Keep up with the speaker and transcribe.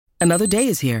Another day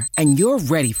is here, and you're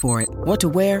ready for it. What to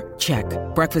wear? Check.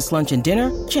 Breakfast, lunch, and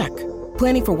dinner? Check.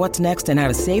 Planning for what's next and how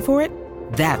to save for it?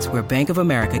 That's where Bank of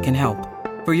America can help.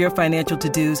 For your financial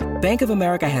to-dos, Bank of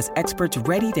America has experts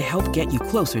ready to help get you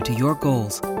closer to your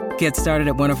goals. Get started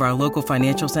at one of our local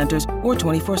financial centers or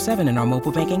 24/7 in our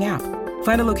mobile banking app.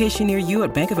 Find a location near you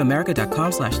at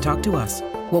bankofamerica.com/talktous.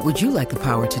 What would you like the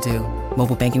power to do?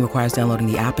 Mobile banking requires downloading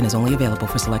the app and is only available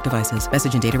for select devices.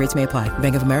 Message and data rates may apply.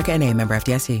 Bank of America N.A., member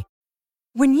FDIC.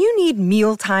 When you need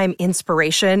mealtime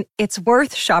inspiration, it's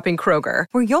worth shopping Kroger,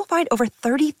 where you'll find over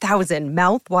 30,000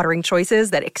 mouth-watering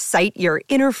choices that excite your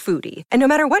inner foodie. And no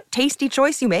matter what tasty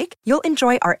choice you make, you'll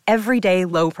enjoy our everyday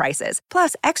low prices,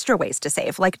 plus extra ways to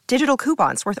save, like digital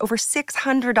coupons worth over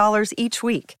 $600 each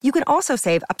week. You can also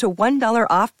save up to $1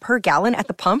 off per gallon at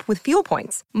the pump with fuel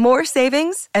points. More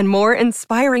savings and more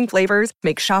inspiring flavors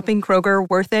make shopping Kroger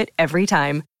worth it every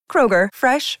time. Kroger,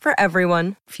 fresh for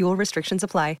everyone. Fuel restrictions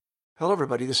apply. Hello,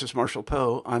 everybody. This is Marshall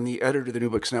Poe. I'm the editor of the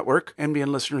New Books Network.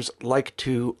 NBN listeners like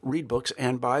to read books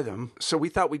and buy them. So we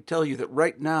thought we'd tell you that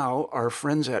right now, our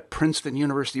friends at Princeton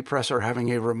University Press are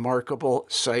having a remarkable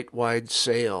site-wide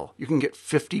sale. You can get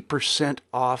 50%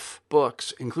 off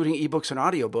books, including ebooks and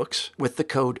audiobooks, with the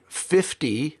code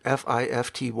 50,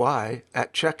 F-I-F-T-Y,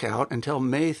 at checkout until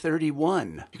May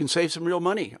 31. You can save some real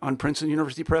money on Princeton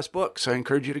University Press books. I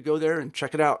encourage you to go there and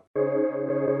check it out.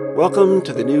 Welcome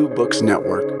to the New Books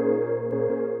Network.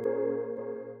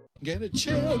 Get a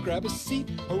chair, grab a seat,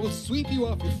 or we'll sweep you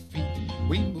off your feet.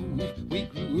 We move, we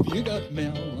groove, you got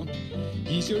Mel.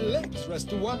 Ease your legs,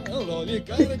 rest a while, all you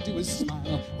gotta do is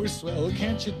smile. We're swell,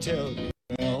 can't you tell,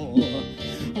 Mel?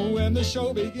 When the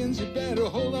show begins, you better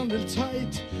hold on real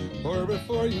tight, or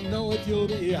before you know it, you'll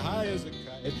be high as a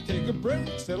kite. Take a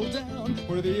break, settle down,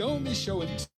 we're the only show in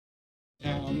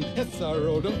town.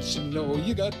 SRO, don't you know,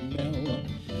 you got Mel.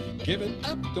 Give it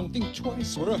up, don't think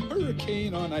twice, we're a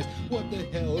hurricane on ice. What the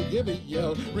hell, give a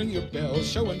yell, ring your bell,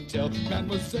 show and tell.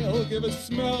 Mademoiselle, give a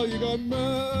smell, you got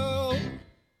Mel.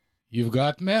 You've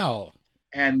got Mel.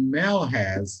 And Mel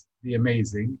has the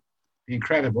amazing, the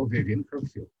incredible Vivian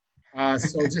Crookfield.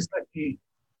 So just let me,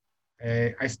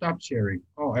 I stopped sharing.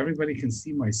 Oh, everybody can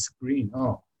see my screen.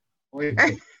 Oh, wait.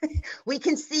 We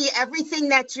can see everything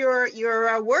that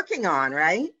you're working on,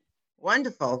 right?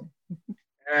 Wonderful.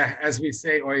 As we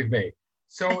say, oy vey.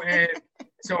 So,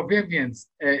 so Vivian,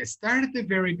 start at the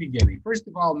very beginning. First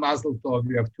of all, Mazel Tov,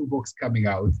 you have 2 books coming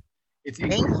out. It's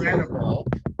incredible,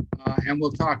 and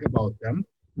we'll talk about them.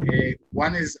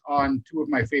 One is on 2 of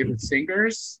my favorite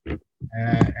singers,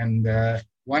 and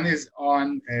one is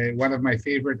on one of my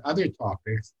favorite other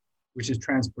topics, which is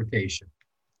transportation.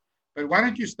 But why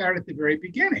don't you start at the very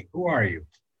beginning? Who are you?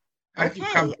 How did you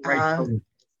come to write?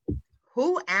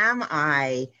 Who am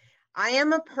I? I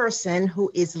am a person who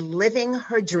is living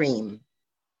her dream.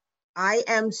 I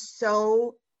am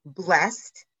so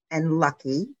blessed and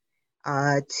lucky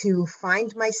to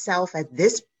find myself at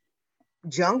this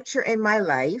juncture in my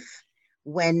life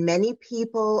when many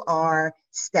people are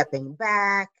stepping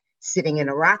back, sitting in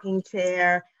a rocking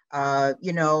chair, not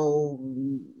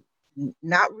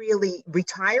really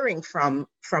retiring from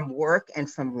work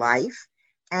and from life.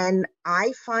 And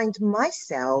I find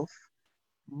myself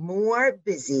more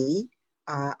busy.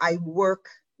 I work.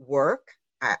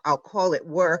 I'll call it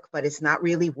work, but it's not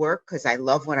really work because I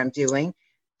love what I'm doing.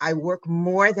 I work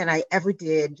more than I ever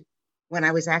did when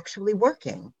I was actually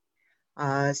working.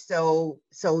 So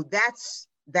that's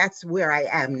where I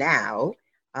am now.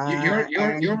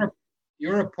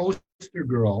 You're a poster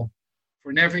girl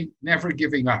for never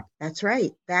giving up. That's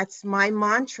right. That's my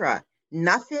mantra.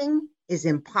 Nothing is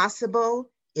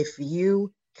impossible if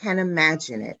you can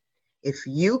imagine it. If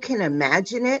you can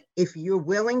imagine it, if you're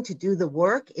willing to do the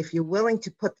work, if you're willing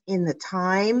to put in the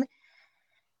time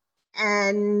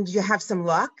and you have some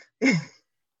luck,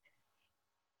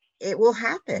 it will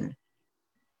happen.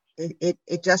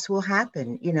 It just will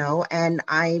happen, and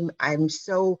I'm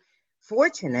so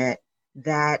fortunate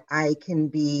that I can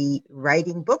be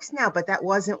writing books now, but that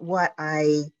wasn't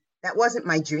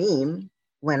my dream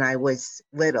when I was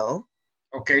little.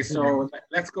 Okay, so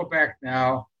let's go back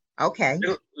now. Okay.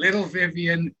 Little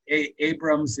Vivian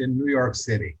Abrams in New York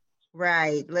City.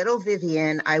 Right. Little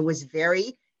Vivian, I was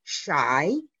very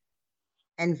shy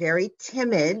and very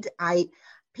timid.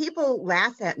 People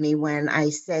laugh at me when I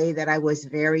say that I was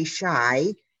very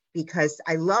shy because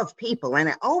I love people and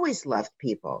I always loved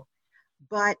people.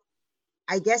 But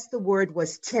I guess the word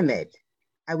was timid.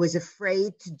 I was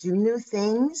afraid to do new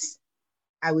things.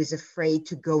 I was afraid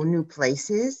to go new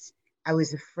places. I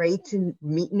was afraid to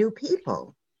meet new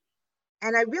people.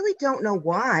 And I really don't know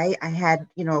why. I had,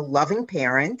 loving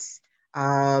parents.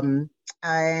 But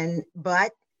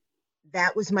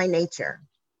that was my nature.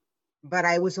 But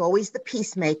I was always the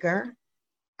peacemaker.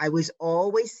 I was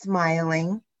always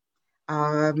smiling.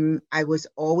 I was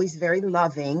always very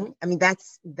loving. I mean,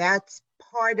 that's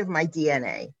part of my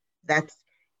DNA. That's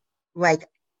like,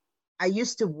 I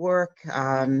used to work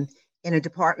in a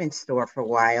department store for a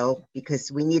while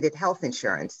because we needed health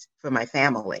insurance for my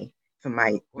family, for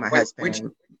my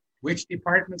husband. Which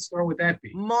department store would that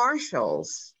be?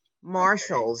 Marshalls.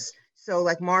 So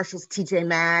like Marshalls, TJ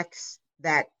Maxx,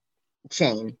 that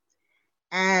chain.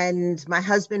 And my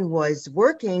husband was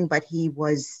working, but he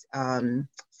was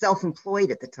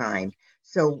self-employed at the time.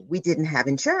 So we didn't have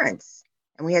insurance.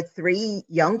 And we had 3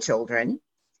 young children.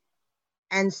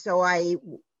 And so I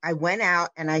went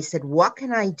out and I said, what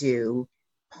can I do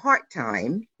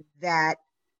part-time that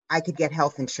I could get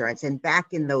health insurance? And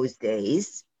back in those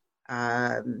days,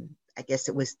 I guess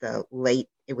it was the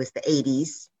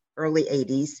 80s, early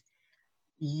 80s,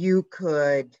 you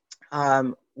could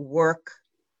work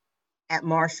at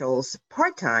Marshall's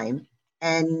part-time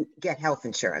and get health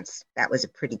insurance. That was a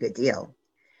pretty good deal.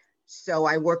 So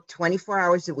I worked 24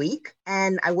 hours a week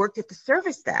and I worked at the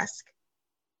service desk,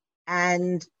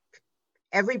 and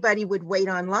everybody would wait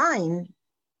online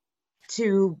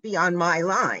to be on my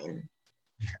line.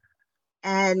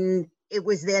 And it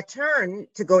was their turn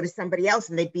to go to somebody else,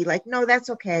 and they'd be like, no, that's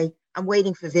okay. I'm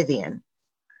waiting for Vivian.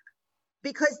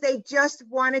 Because they just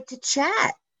wanted to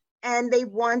chat, and they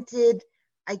wanted,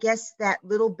 I guess, that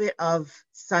little bit of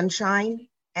sunshine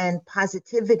and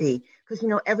positivity, because,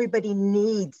 everybody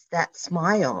needs that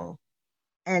smile,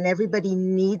 and everybody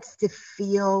needs to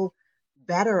feel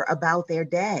better about their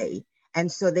day.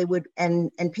 And so they would,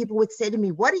 and people would say to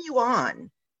me, what are you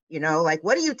on?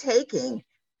 What are you taking?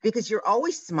 Because you're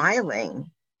always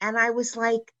smiling. And I was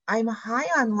like, I'm high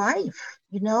on life.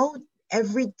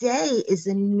 Every day is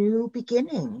a new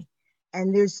beginning.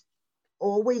 And there's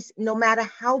always, no matter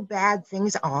how bad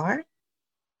things are,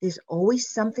 there's always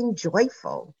something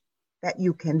joyful that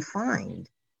you can find.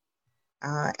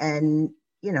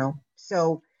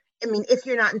 So, I mean, if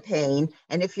you're not in pain,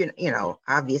 and if you're,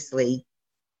 obviously,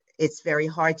 it's very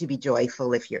hard to be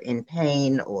joyful if you're in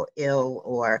pain or ill,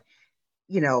 or,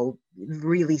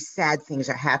 really sad things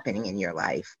are happening in your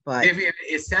life. But Vivian,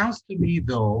 it sounds to me,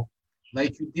 though,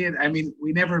 like you did. I mean,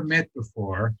 we never met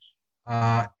before.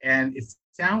 And it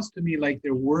sounds to me like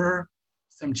there were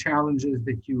some challenges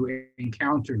that you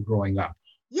encountered growing up.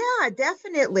 Yeah,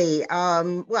 definitely.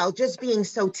 Well, just being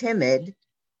so timid,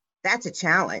 that's a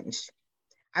challenge.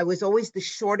 I was always the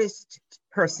shortest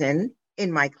person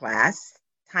in my class,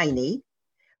 tiny.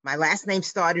 My last name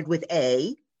started with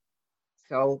A,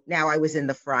 so now I was in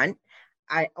the front.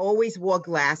 I always wore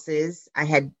glasses. I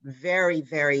had very,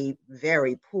 very,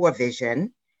 very poor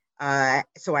vision.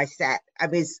 So I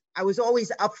was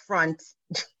always up front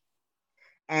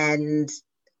and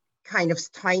kind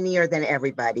of tinier than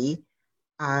everybody.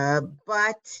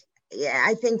 But yeah,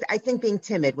 I think being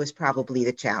timid was probably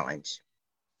the challenge.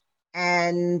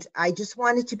 And I just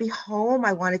wanted to be home.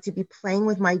 I wanted to be playing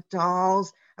with my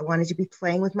dolls. I wanted to be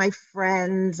playing with my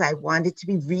friends. I wanted to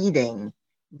be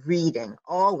reading,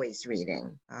 always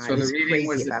reading. So the reading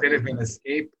was a bit of an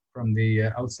escape from the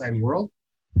outside world?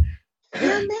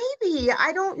 Yeah, maybe.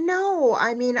 I don't know.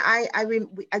 I mean,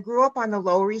 I grew up on the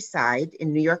Lower East Side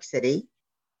in New York City,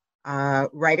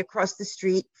 right across the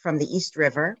street from the East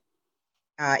River,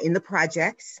 in the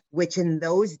projects, which in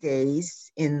those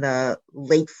days, in the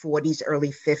late 40s,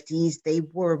 early 50s, they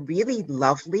were really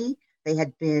lovely. They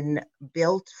had been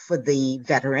built for the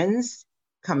veterans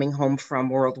coming home from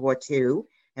World War II.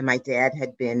 And my dad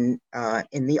had been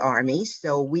in the Army.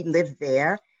 So we lived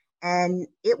there. And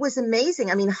it was amazing.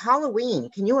 I mean, Halloween,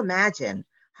 can you imagine?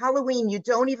 Halloween, you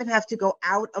don't even have to go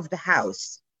out of the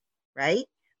house, right?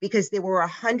 Because there were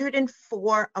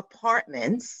 104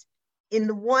 apartments in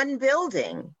the one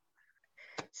building.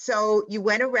 So you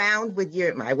went around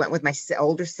I went with my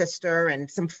older sister and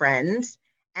some friends,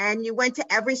 and you went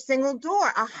to every single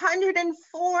door,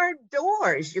 104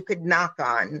 doors you could knock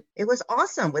on. It was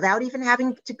awesome without even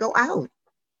having to go out.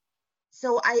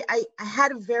 So I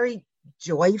had a very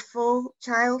joyful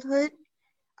childhood.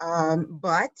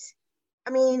 But I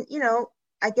mean,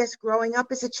 I guess growing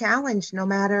up is a challenge no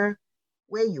matter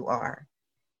where you are.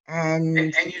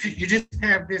 And you just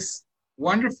have this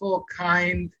wonderful,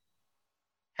 kind,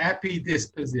 happy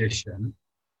disposition,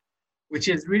 which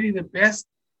is really the best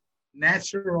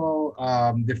natural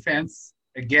defense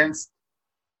against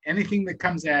anything that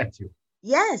comes at you.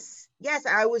 Yes,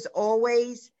 I was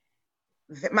always,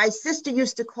 my sister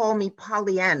used to call me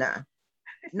Pollyanna,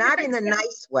 not in a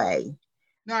nice way.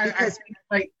 No, I think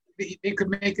like they could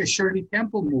make a Shirley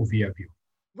Temple movie of you.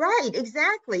 Right,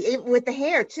 exactly. With the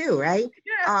hair too, right?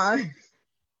 Yeah.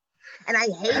 And I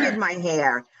hated my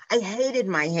hair. I hated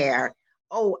my hair.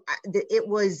 Oh, it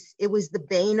was the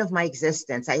bane of my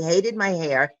existence. I hated my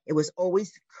hair. It was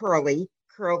always curly,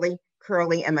 curly,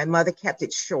 curly, and my mother kept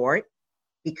it short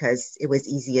because it was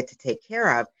easier to take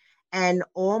care of. And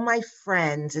all my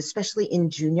friends, especially in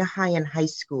junior high and high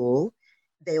school,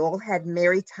 they all had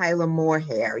Mary Tyler Moore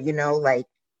hair, like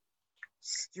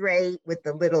straight with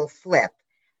the little flip.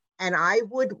 And I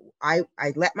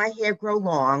let my hair grow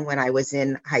long when I was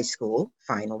in high school.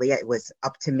 Finally, it was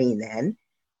up to me then.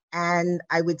 And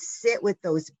I would sit with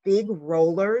those big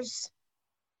rollers.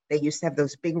 They used to have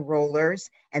those big rollers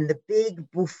and the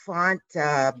big bouffant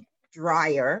hair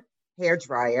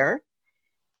dryer,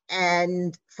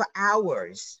 and for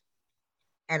hours.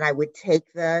 And I would take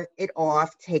it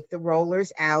off, take the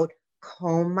rollers out,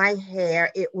 comb my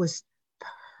hair. It was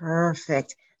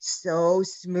perfect, so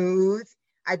smooth.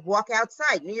 I'd walk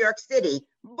outside New York City,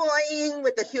 boing,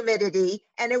 with the humidity,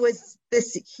 and it was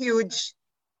this huge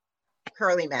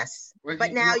curly mess. Well,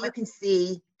 But now you can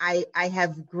see I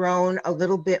have grown a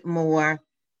little bit more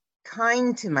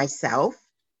kind to myself,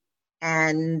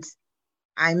 and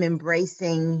I'm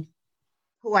embracing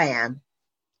who I am.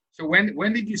 So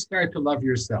when did you start to love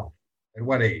yourself? At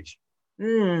what age?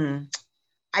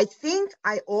 I think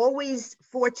I always,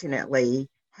 fortunately,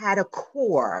 had a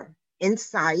core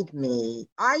inside me.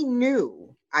 I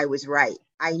knew I was right.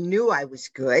 I knew I was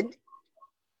good.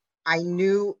 I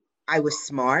knew I was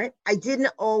smart. I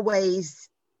didn't always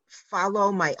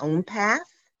follow my own path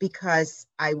because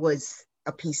I was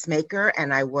a peacemaker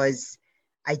and I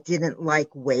didn't like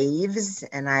waves,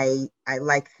 and I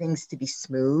like things to be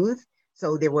smooth.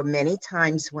 So there were many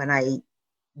times when I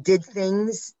did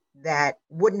things that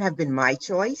wouldn't have been my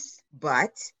choice,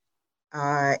 but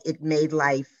it made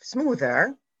life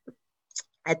smoother.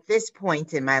 At this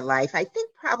point in my life, I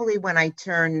think probably when I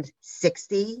turned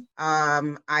 60,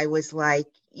 I was like,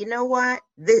 you know what?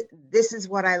 This is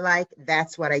what I like.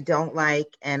 That's what I don't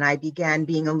like. And I began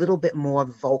being a little bit more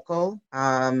vocal.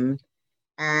 And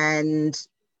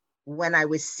when I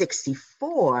was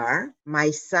 64,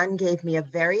 my son gave me a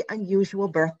very unusual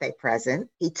birthday present.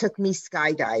 He took me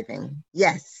skydiving.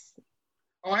 Yes.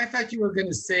 Oh, I thought you were going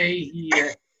to say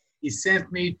he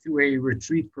sent me to a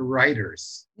retreat for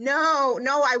writers. No,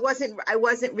 I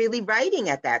wasn't really writing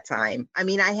at that time. I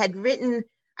mean, I'd written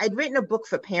a book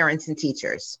for parents and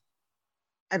teachers,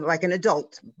 like an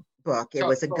adult book. It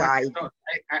was a guide.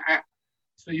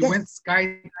 So you went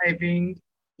skydiving.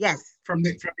 Yes. From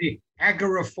the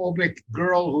agoraphobic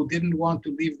girl who didn't want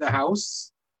to leave the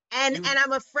house. And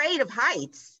I'm afraid of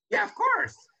heights. Yeah, of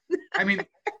course. I mean,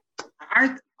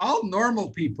 aren't all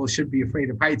normal people should be afraid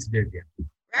of heights, Vivian?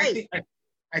 Right.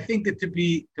 I think that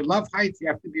to love heights, you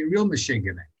have to be a real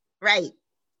Michiganer. Right.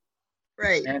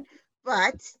 And,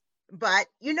 but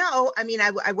I mean,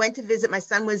 I went to visit. My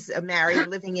son was married,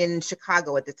 living in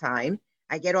Chicago at the time.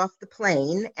 I get off the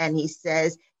plane and he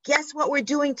says, guess what we're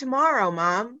doing tomorrow,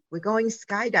 Mom? We're going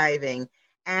skydiving.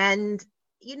 And,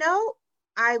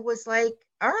 I was like,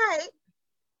 all right,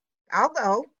 I'll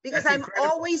go, because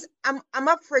I'm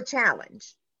up for a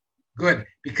challenge. Good,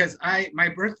 because my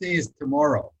birthday is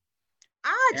tomorrow.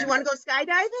 Do you want to go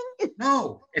skydiving?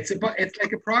 No, it's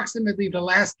like approximately the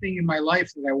last thing in my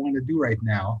life that I want to do right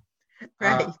now.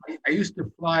 Right. I used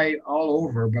to fly all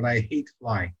over, but I hate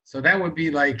flying. So that would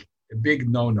be like a big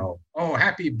no-no. Oh,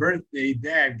 happy birthday,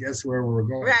 Dad. Guess where we're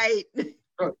going? Right.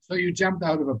 So you jumped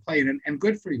out of a plane, and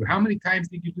good for you. How many times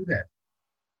did you do that?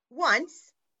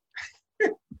 Once.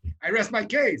 I rest my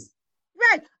case.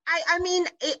 Right. I mean,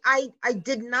 I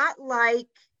did not like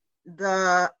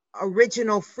the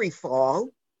original free fall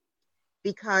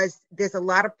because there's a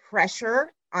lot of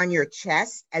pressure on your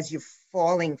chest as you're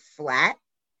falling flat.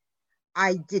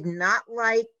 I did not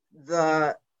like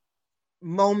the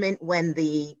moment when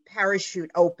the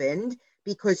parachute opened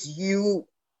because you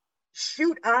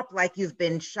shoot up like you've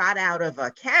been shot out of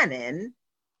a cannon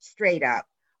straight up.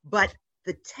 But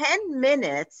the 10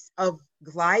 minutes of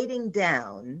gliding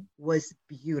down was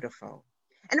beautiful.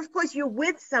 And of course, you're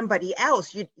with somebody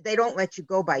else. They don't let you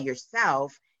go by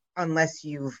yourself unless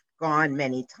you've gone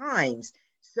many times.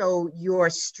 So you're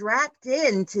strapped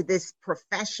into this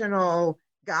professional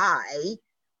guy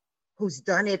who's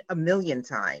done it a million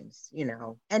times,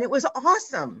 and it was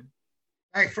awesome.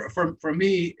 Like for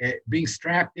me, being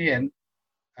strapped in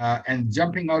and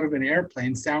jumping out of an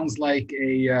airplane sounds like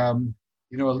a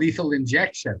lethal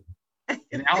injection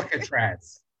in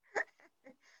Alcatraz.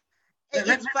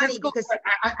 It's funny because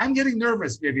I'm getting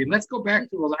nervous, Vivian. Let's go back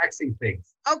to relaxing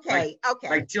things. Okay.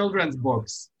 Like children's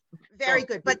books. Very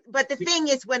good. But the thing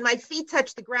is, when my feet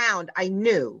touched the ground, I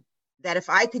knew that if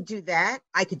I could do that,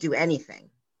 I could do anything.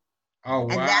 Oh, wow.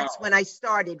 And that's when I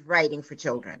started writing for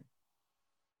children.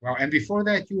 Wow. And before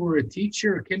that, you were a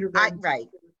teacher, a kindergarten? Right.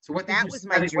 So what did that you was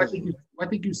study? my dream. What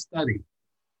did you study?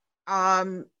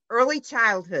 Early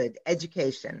childhood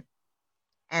education.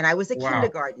 And I was a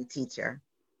kindergarten teacher.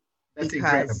 That's because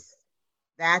incredible.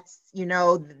 That's,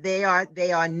 they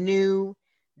are new,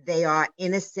 they are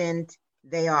innocent,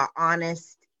 they are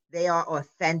honest, they are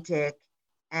authentic.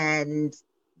 And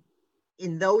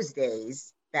in those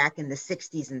days, back in the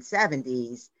 60s and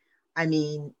 70s, I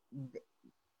mean,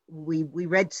 we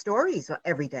read stories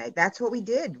every day. That's what we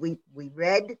did. We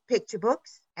read picture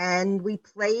books and we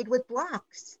played with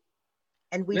blocks.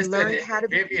 And we learned how to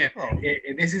be people.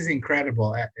 This is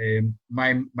incredible.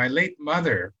 My late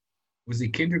mother was a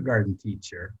kindergarten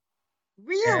teacher.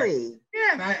 Really?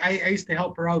 Yeah, and I used to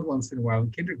help her out once in a while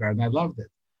in kindergarten. I loved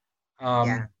it.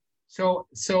 So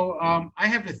I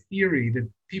have a theory that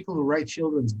people who write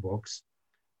children's books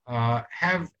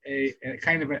have a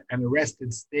kind of an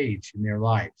arrested stage in their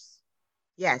lives.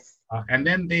 Yes. And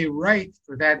then they write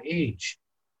for that age.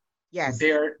 Yes.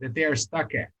 That they are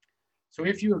stuck at. So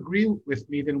if you agree with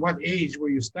me, then what age were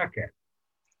you stuck at?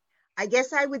 I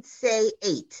guess I would say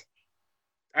 8.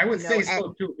 I would say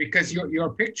so too, because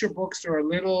your picture books are a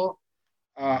little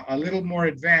more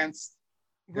advanced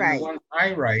than the ones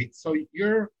I write. So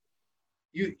you're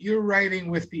writing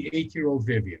with the 8-year-old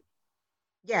Vivian.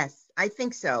 Yes, I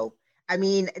think so. I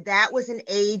mean, that was an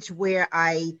age where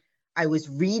I was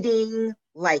reading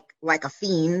like a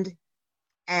fiend.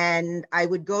 And I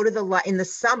would go to in the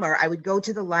summer, I would go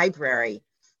to the library.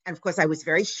 And of course, I was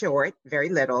very short, very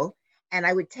little. And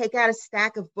I would take out a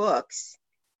stack of books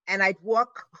and I'd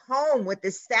walk home with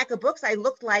this stack of books. I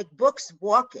looked like books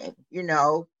walking,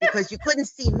 because you couldn't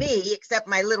see me except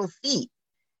my little feet,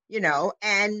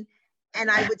 and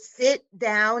I would sit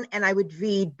down and I would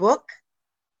read book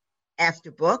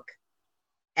after book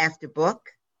after book.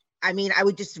 I mean, I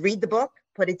would just read the book,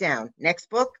 put it down. Next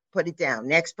book, put it down.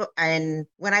 Next book. And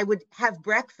when I would have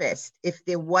breakfast, if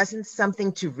there wasn't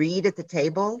something to read at the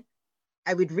table,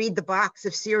 I would read the box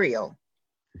of cereal.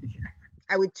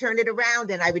 I would turn it around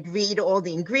and I would read all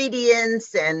the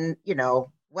ingredients and,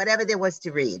 whatever there was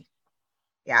to read.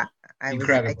 Yeah, I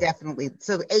definitely,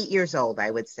 so 8 years old, I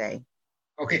would say.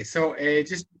 Okay, so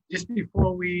just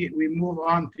before we move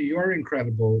on to your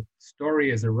incredible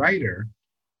story as a writer,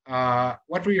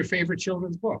 what were your favorite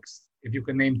children's books, if you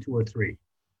can name 2 or 3?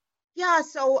 Yeah,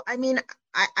 so I mean,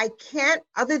 I can't,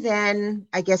 other than,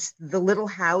 I guess, The Little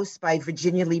House by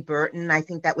Virginia Lee Burton. I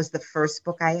think that was the first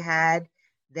book I had.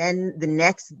 Then the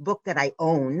next book that I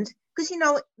owned, because,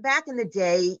 back in the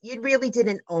day, you really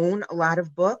didn't own a lot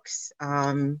of books,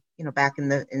 back in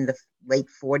the late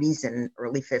 40s and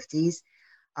early 50s.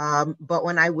 But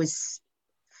when I was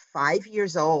 5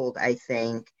 years old, I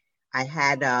think, I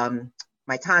had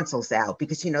my tonsils out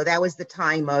because, that was the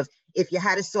time of, if you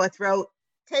had a sore throat,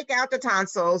 take out the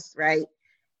tonsils, right?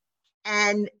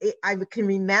 And I can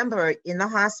remember in the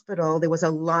hospital, there was a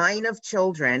line of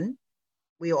children.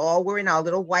 We all were in our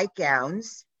little white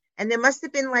gowns. And there must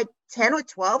have been like 10 or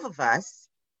 12 of us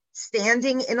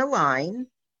standing in a line,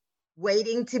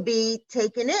 waiting to be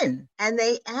taken in. And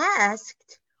they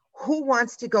asked, who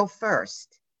wants to go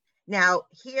first? Now,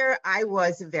 here I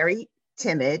was very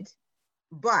timid,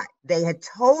 but they had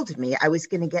told me I was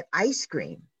going to get ice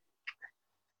cream.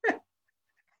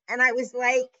 And I was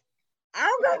like,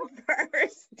 I'll go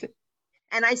first.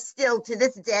 And I still, to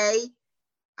this day,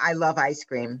 I love ice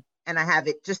cream. And I have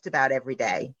it just about every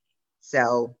day.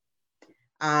 So,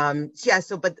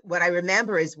 but what I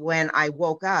remember is when I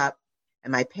woke up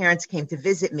and my parents came to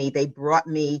visit me, they brought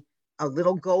me a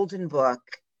little golden book,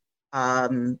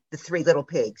 The 3 Little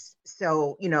Pigs.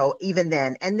 So, even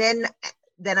then. And then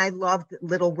I loved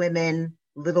Little Women,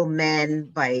 Little Men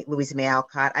by Louisa May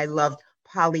Alcott. I loved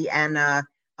Pollyanna,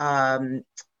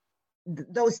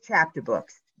 those chapter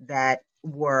books that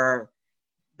were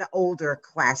the older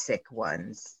classic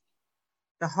ones.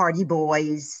 The Hardy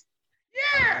Boys.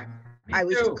 Yeah, I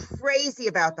was crazy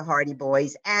about the Hardy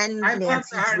Boys and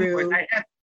Nancy Drew. I had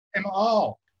them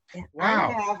all.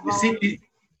 Wow. You see,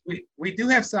 we do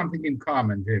have something in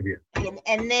common, Vivian.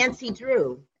 And Nancy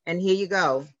Drew. And here you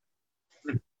go.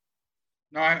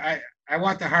 No, I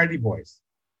want the Hardy Boys.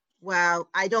 Well,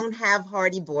 I don't have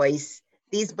Hardy Boys.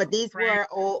 These were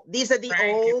old. These are the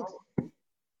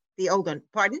old one.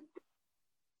 Pardon?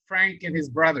 Frank and his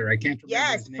brother. I can't remember.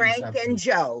 Yes, Frank and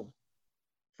Joe.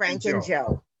 Frank and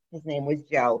Joe. His name was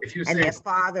Joe. And their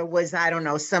father was, I don't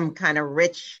know, some kind of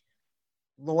rich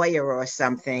lawyer or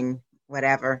something,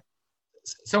 whatever.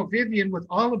 so Vivian, with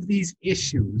all of these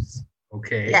issues,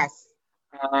 okay, Yes.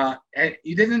 and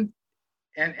you didn't,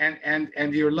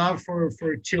 and your love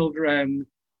for children,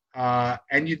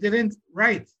 and you didn't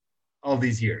write all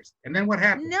these years. And then what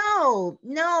happened? No,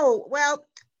 no. Well,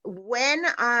 when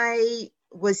I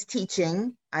was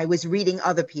teaching, I was reading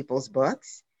other people's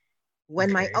books.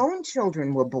 When my Okay. own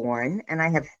children were born, and I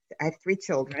have 3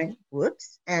 children,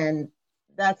 whoops, and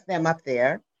that's them up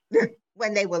there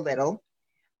when they were little.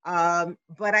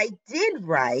 But I did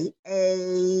write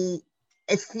a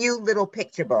few little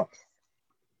picture books.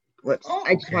 Whoops, Oh,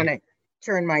 I just okay. want to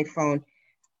turn my phone.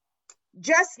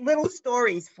 Just little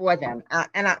stories for them.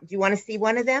 Do you want to see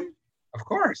one of them? Of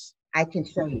course. I can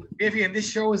show you. Vivian, this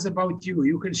show is about you.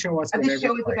 You can show us This whatever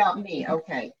show you is like. about me.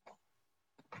 Okay.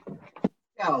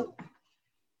 So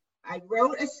I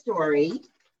wrote a story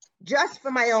just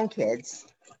for my own kids,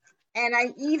 and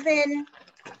I even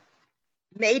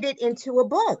made it into a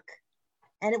book,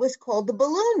 and it was called The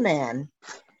Balloon Man.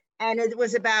 And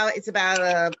it's about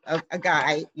a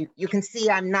guy. You can see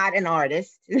I'm not an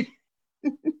artist,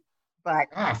 but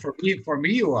For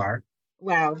me, you are.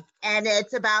 well, and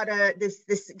it's about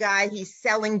this guy. He's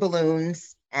selling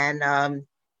balloons, and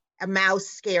a mouse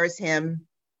scares him,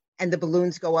 and the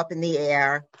balloons go up in the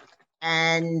air,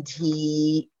 and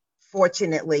he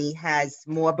fortunately has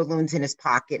more balloons in his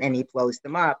pocket, and he blows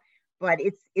them up. But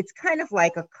it's kind of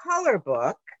like a color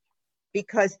book,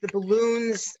 because the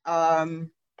balloons,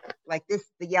 like this,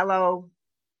 the yellow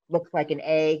looks like an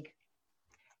egg.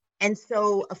 And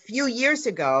so a few years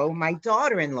ago, my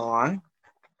daughter-in-law,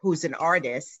 who's an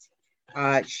artist,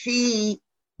 she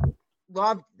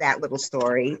loved that little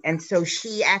story. And so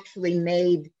she actually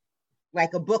made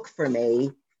like a book for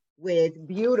me with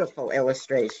beautiful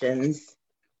illustrations.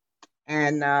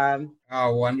 And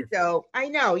Oh, wonderful. so I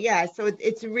know, yeah. So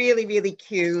it's really, really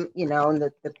cute, and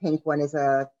the pink one is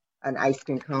an ice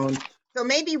cream cone. So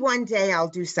maybe one day I'll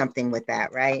do something with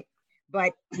that, right?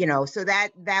 But, so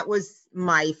that was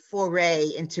my foray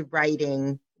into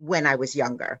writing when I was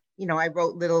younger. I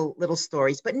wrote little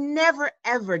stories, but never,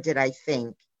 ever did I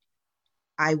think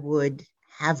I would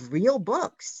have real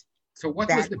books. So what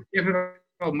was the pivotal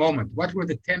moment? What were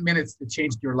the 10 minutes that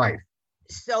changed your life?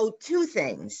 So 2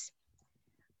 things.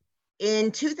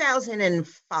 In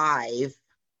 2005,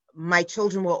 my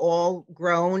children were all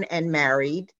grown and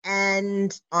married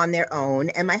and on their own.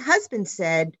 And my husband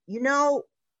said,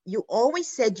 you always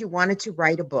said you wanted to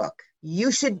write a book.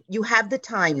 You have the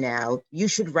time now. You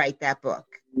should write that book.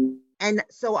 And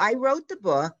so I wrote the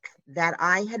book that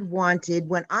I had wanted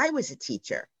when I was a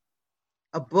teacher,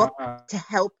 a book to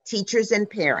help teachers and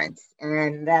parents.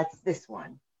 And that's this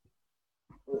one.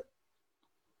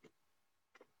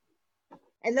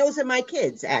 And those are my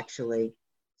kids, actually.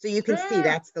 So you can see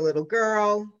that's the little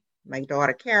girl, my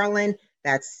daughter, Carolyn.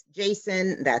 That's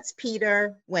Jason. That's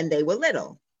Peter when they were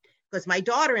little. Because my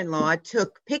daughter-in-law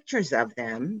took pictures of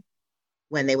them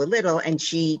when they were little, and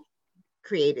she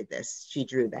created this. She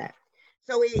drew that.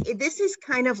 So this is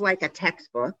kind of like a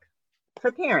textbook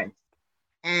for parents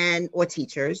or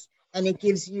teachers. And it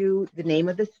gives you the name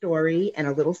of the story and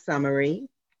a little summary.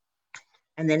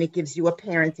 And then it gives you a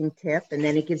parenting tip, and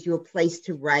then it gives you a place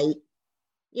to write.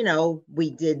 We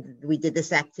did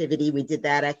this activity, we did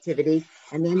that activity.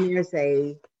 And then there's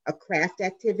a craft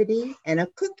activity and a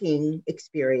cooking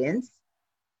experience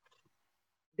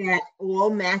that all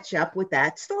match up with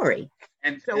that story.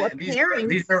 And so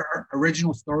these are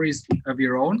original stories of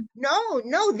your own?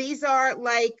 No, these are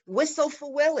like Whistle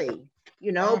for Willie,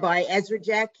 by Ezra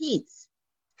Jack Keats.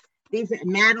 These are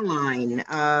Madeline.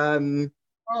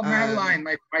 Madeline,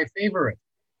 my favorite.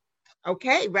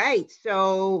 Okay, right.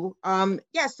 So,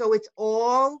 so it's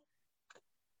all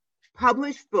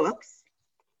published books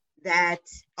that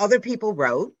other people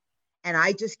wrote, and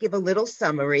I just give a little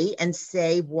summary and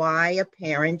say why a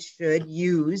parent should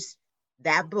use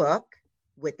that book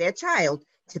with their child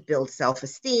to build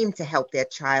self-esteem, to help their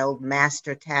child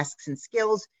master tasks and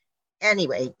skills.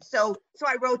 Anyway, so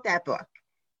I wrote that book,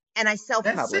 and I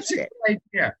self-published it. That's such a great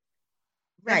idea.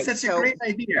 That's such a great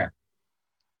idea.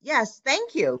 Yes,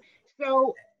 thank you.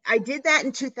 So I did that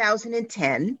in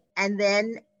 2010, and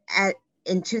then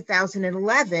in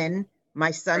 2011,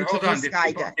 my son took me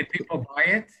skydiving. Did people buy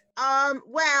it?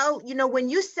 Well, when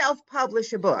you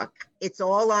self-publish a book, it's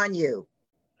all on you.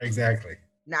 Exactly.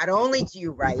 Not only do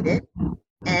you write it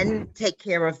and take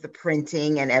care of the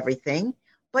printing and everything,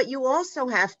 but you also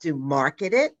have to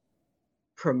market it,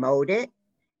 promote it.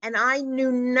 And I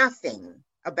knew nothing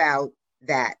about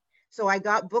that. So I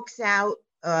got books out,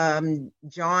 John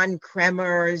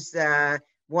Kremer's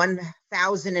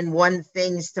 1001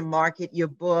 Things to Market Your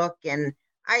Book. And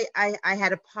I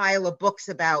had a pile of books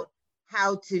about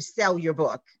how to sell your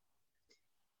book.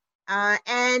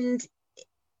 And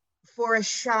for a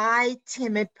shy,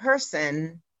 timid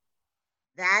person,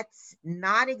 that's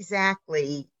not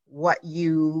exactly what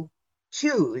you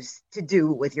choose to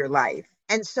do with your life.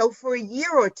 And so for a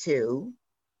year or two,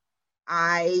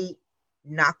 I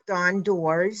knocked on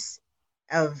doors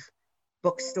of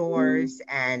bookstores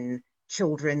and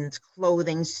children's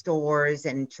clothing stores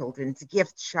and children's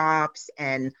gift shops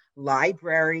and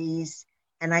libraries.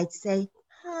 And I'd say,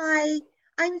 "Hi,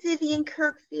 I'm Vivian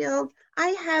Kirkfield. I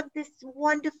have this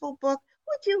wonderful book.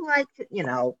 Would you like to,"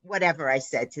 whatever I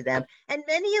said to them. And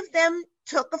many of them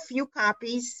took a few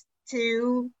copies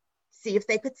to see if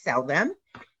they could sell them.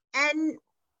 And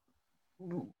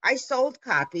I sold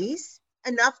copies,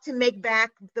 enough to make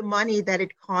back the money that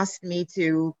it cost me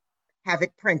to have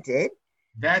it printed.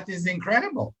 That is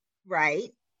incredible.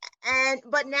 Right.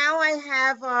 But now I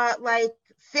have like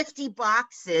 50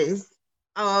 boxes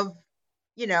of,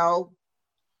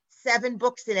 7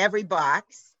 books in every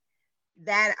box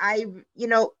that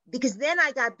because then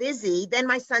I got busy. Then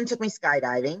my son took me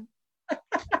skydiving.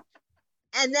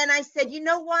 And then I said, you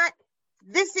know what?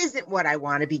 This isn't what I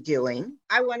want to be doing.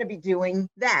 I want to be doing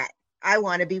that. I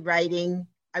want to be writing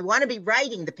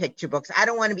the picture books. I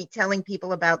don't want to be telling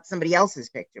people about somebody else's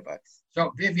picture books.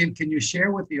 So, Vivian, can you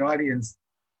share with the audience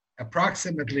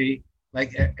approximately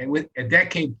like with a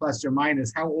decade plus or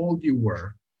minus how old you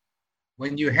were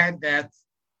when you had that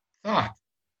thought?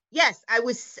 Yes, I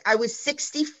was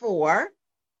 64.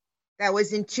 That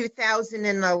was in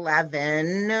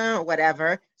 2011,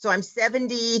 whatever. So I'm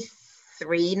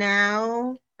 73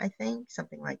 now, I think,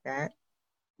 something like that.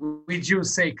 We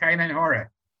Jews say Kainan Hora.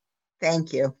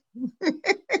 Thank you.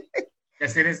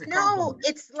 Yes, it is. No,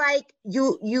 it's like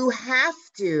you have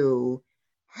to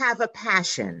have a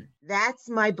passion. That's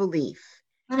my belief.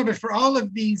 No, but for all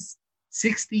of these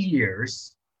 60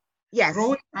 years, yes,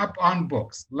 growing up on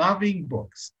books, loving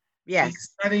books,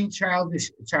 yes, studying childish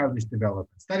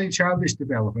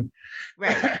development.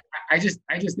 Right. I just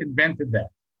invented that.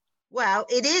 Well,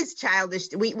 it is childish.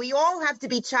 We all have to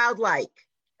be childlike.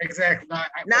 Exactly.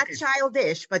 Not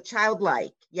childish, but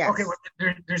childlike. Yes. Okay. Well,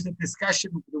 there's a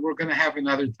discussion that we're going to have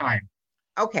another time.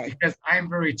 Okay. Because I'm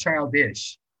very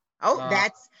childish. Oh,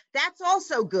 that's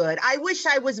also good. I wish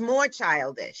I was more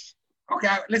childish.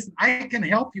 Okay. Listen, I can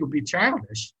help you be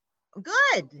childish.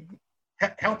 Good.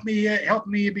 Help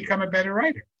me become a better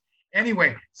writer.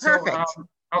 Anyway. Perfect.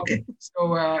 Okay.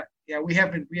 So we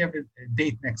have a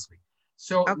date next week.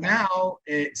 So okay. Now,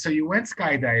 so you went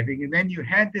skydiving, and then you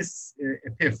had this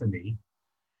epiphany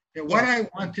that what I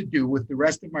want to do with the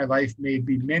rest of my life,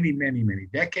 maybe many, many, many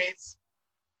decades,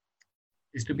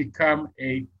 is to become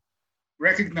a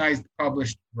recognized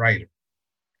published writer.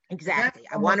 Exactly.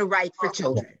 I want to write for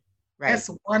children. Right. That's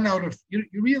one out of, you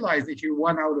realize that you're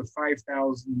 1 out of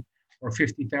 5,000 or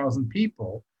 50,000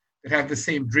 people that have the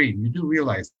same dream. You do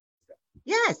realize that.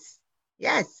 Yes.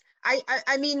 Yes.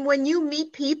 I mean, when you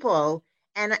meet people,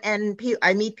 and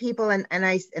I meet people and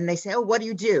they say, "Oh, what do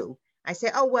you do?" I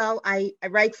say, "Oh, well, I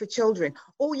write for children."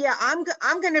 "Oh, yeah, I'm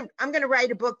gonna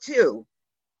write a book too,"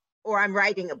 or "I'm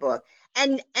writing a book."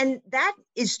 And that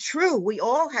is true. We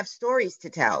all have stories to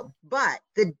tell, but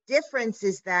the difference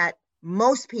is that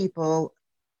most people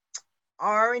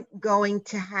aren't going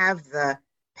to have the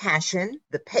passion,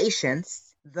 the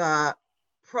patience, the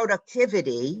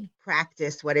productivity,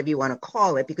 practice, whatever you want to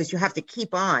call it, because you have to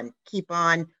keep on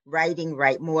writing,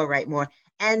 write more,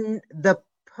 and the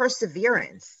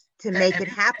perseverance to make it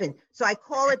happen. So I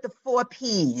call it the 4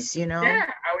 Ps, Yeah,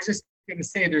 I was just going to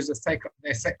say there's a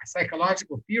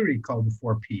psychological theory called the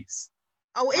 4 Ps.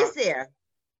 Oh, is there?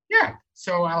 Yeah,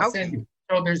 so I'll send you.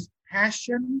 So there's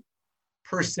passion,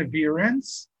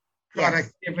 perseverance,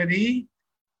 productivity,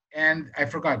 and I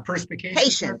forgot,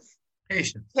 perspication.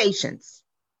 Patience.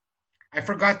 I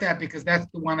forgot that because that's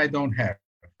the one I don't have.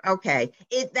 Okay,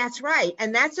 that's right.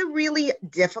 And that's a really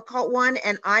difficult one.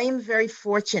 And I am very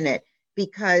fortunate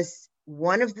because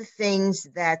one of the things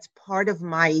that's part of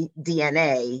my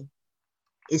DNA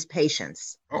is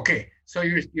patience. Okay, so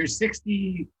you're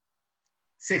 60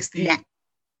 yeah. A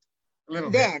little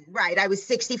then, bit. Right, I was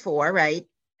 64, right?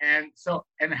 And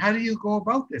how do you go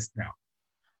about this now?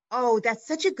 Oh, that's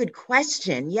such a good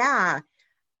question. Yeah.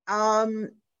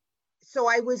 So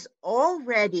I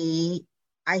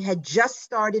had just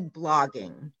started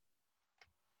blogging.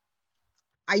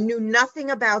 I knew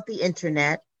nothing about the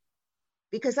internet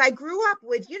because I grew up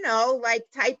with, like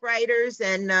typewriters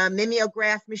and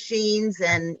mimeograph machines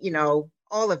and,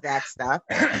 all of that stuff.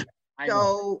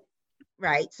 So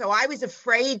I was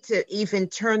afraid to even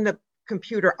turn the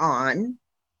computer on.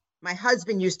 My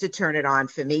husband used to turn it on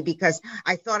for me because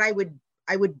I thought I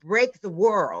I would break the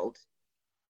world.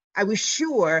 I was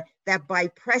sure that by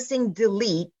pressing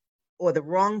delete or the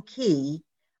wrong key,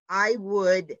 I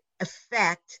would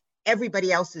affect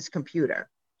everybody else's computer.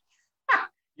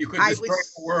 You could destroy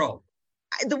the world.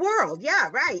 The world, yeah,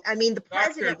 right. I mean, the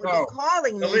president would be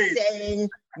calling me delete. saying,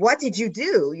 "What did you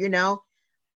do?" You know.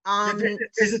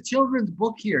 There's a children's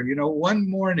book here. You know, one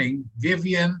morning,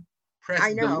 Vivian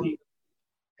pressed delete,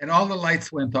 and all the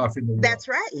lights went off in the world. That's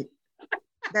right.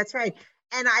 That's right.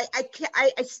 And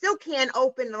I still can't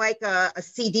open like a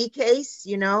CD case,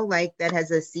 you know, like that has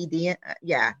a CD in,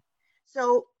 yeah.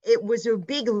 So it was a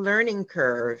big learning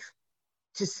curve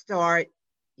to start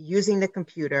using the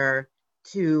computer,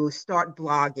 to start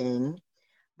blogging.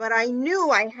 But I knew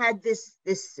I had this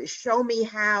show me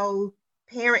how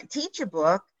parent teacher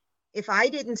book. If I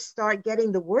didn't start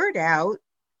getting the word out,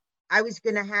 I was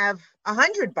going to have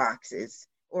 100 boxes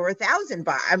or 1,000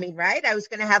 boxes. I mean, right? I was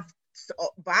going to have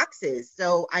boxes.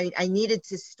 So I needed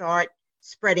to start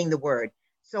spreading the word.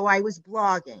 So I was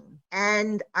blogging,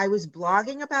 and I was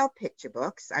blogging about picture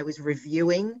books. I was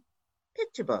reviewing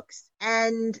picture books,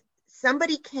 and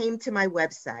somebody came to my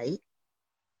website,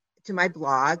 to my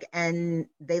blog, and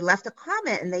they left a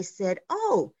comment and they said,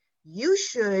 "Oh, you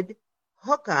should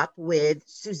hook up with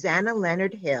Susanna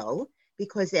Leonard Hill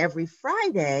because every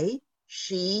Friday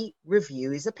she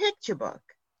reviews a picture book.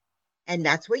 And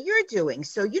that's what you're doing.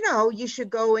 So, you know, you should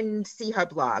go and see her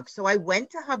blog." So I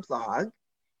went to her blog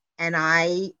and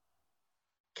I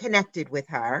connected with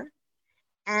her.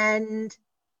 And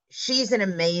she's an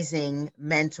amazing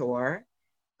mentor.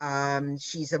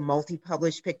 She's a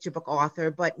multi-published picture book author,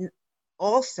 but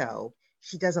also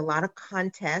she does a lot of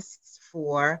contests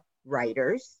for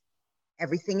writers.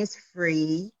 Everything is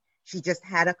free. She just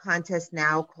had a contest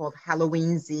now called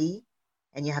Halloween Z,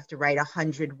 and you have to write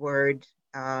 100-word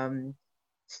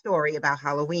story about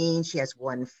Halloween. She has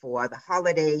one for the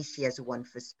holidays. She has one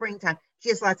for springtime. She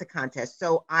has lots of contests.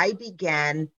 So I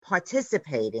began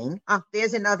participating.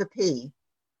 There's another P.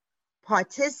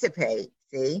 Participate,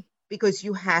 see? Because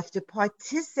you have to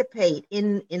participate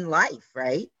in life,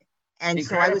 right? And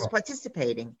Incredible. So I was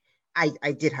participating.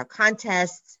 I did her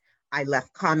contests. I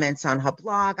left comments on her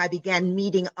blog. I began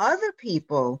meeting other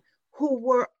people who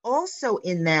were also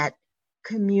in that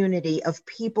community of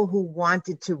people who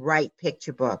wanted to write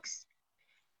picture books.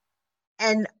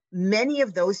 And many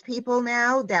of those people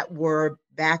now that were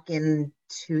back in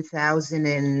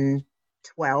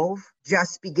 2012,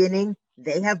 just beginning,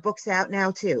 they have books out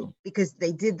now too, because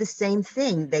they did the same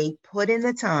thing. They put in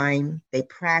the time, they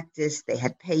practiced, they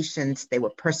had patience, they were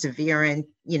perseverant,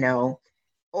 you know,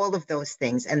 all of those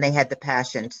things, and they had the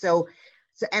passion. So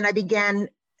and I began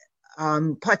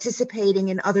participating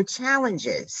in other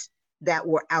challenges that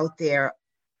were out there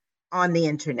on the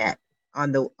internet,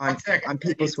 on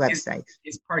people's websites.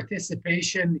 Is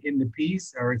participation in the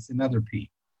piece, or it's another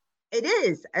P? It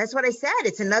is. That's what I said.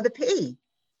 It's another P.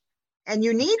 And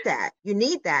you need that. You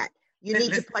need that. You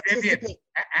need to participate. Vivian,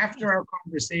 after our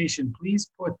conversation, please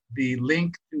put the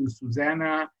link to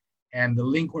Susanna and the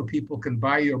link where people can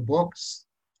buy your books.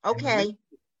 Okay.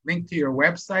 Link to your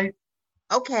website.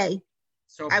 Okay.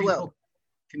 So people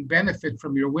can benefit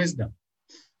from your wisdom.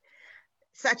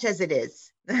 Such as it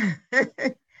is.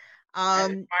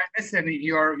 Listen,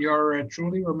 you're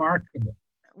truly remarkable.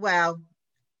 Well,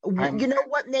 you know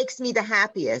what makes me the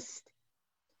happiest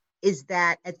is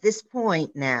that at this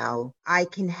point now, I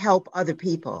can help other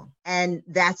people. And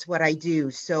that's what I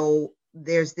do. So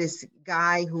there's this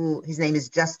guy his name is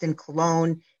Justin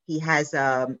Colon. He has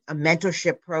a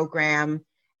mentorship program,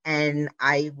 and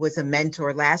I was a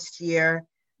mentor last year.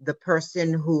 The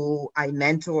person who I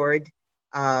mentored,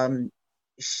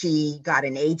 she got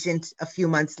an agent a few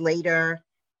months later,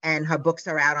 and her books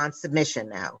are out on submission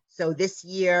now. So this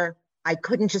year, I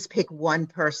couldn't just pick one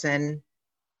person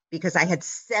because I had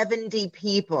 70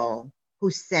 people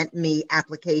who sent me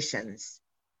applications.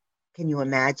 Can you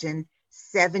imagine?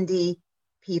 70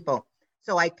 people.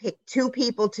 So I picked 2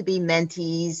 people to be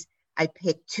mentees. I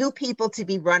picked 2 people to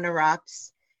be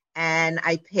runner-ups, and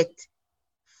I picked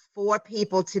 4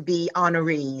 people to be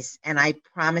honorees. And I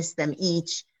promised them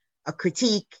each a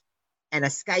critique and a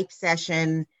Skype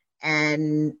session.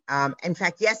 And in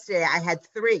fact, yesterday I had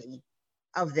 3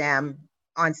 of them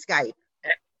on Skype.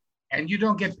 And you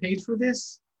don't get paid for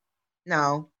this?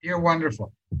 No. You're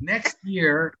wonderful. Next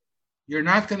year, you're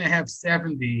not going to have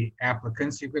 70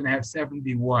 applicants. You're going to have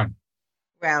 71.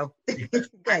 Well,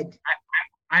 good.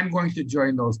 I'm going to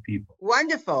join those people.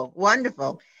 Wonderful,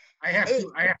 wonderful. I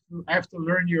have to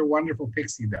learn your wonderful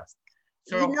pixie dust.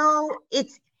 So you know,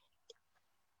 it's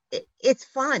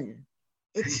fun.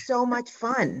 It's so much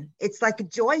fun. It's like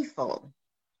joyful.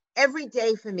 every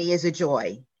day for me is a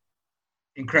joy.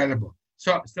 Incredible.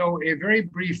 So very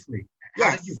briefly,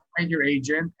 how did you Yes. find your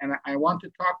agent? And I want to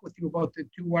talk with you about the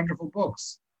two wonderful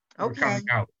books that are coming Okay.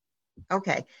 out.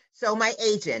 Okay. So my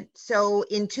agent. So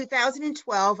in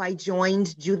 2012, I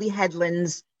joined Julie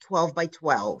Headland's 12 by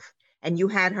 12, and you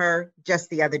had her just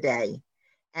the other day.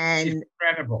 And She's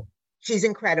incredible. she's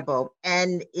incredible.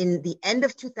 And in the end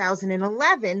of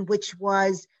 2011, which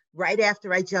was right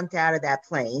after I jumped out of that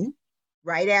plane,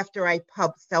 right after I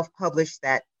self-published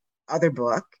that other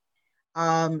book,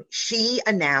 she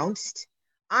announced,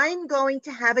 I'm going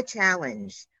to have a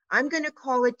challenge. I'm going to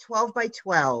call it 12 by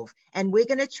 12, and we're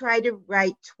going to try to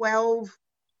write 12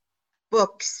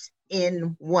 books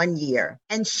in 1 year.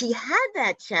 And she had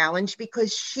that challenge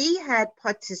because she had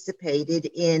participated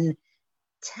in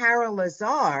Tara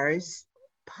Lazar's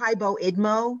Pibo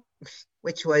Idmo,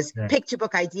 which was Picture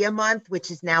Book Idea Month,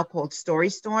 which is now called Story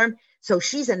Storm. So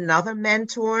she's another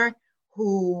mentor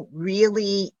who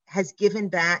really has given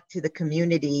back to the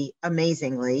community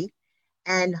amazingly.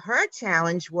 And her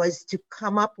challenge was to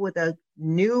come up with a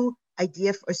new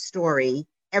idea for a story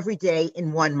every day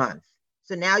in 1 month.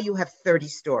 So now you have 30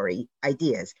 story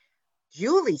ideas.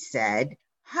 Julie said,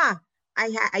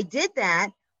 I did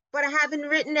that, but I haven't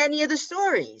written any of the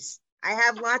stories. I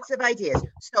have lots of ideas.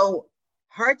 So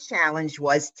her challenge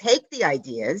was take the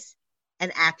ideas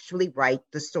and actually write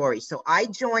the story. So I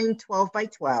joined 12 by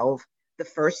 12 the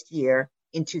first year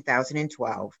in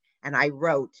 2012, and I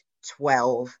wrote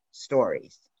 12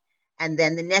 stories. And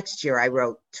then the next year I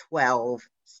wrote 12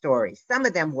 stories. Some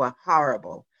of them were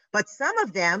horrible, but some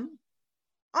of them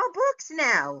are books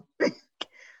now.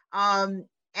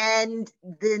 And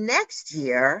the next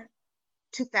year,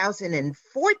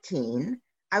 2014,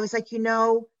 I was like,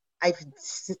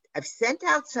 I've sent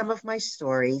out some of my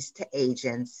stories to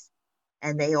agents,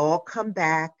 and they all come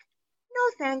back, no,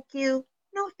 thank you,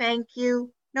 no, thank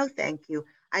you, no, thank you.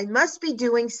 I must be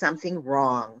doing something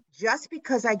wrong. Just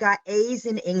because I got A's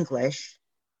in English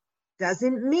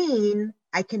doesn't mean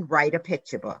I can write a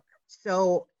picture book.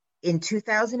 So in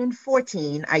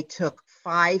 2014, I took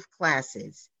 5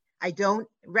 classes. I don't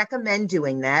recommend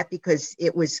doing that because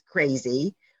it was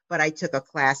crazy, but I took a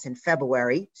class in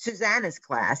February. Susanna's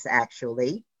class,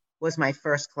 actually, was my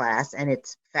first class, and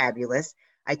it's fabulous.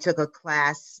 I took a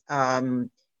class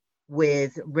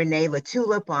with Renee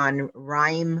Latulip on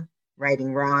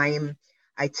writing rhyme.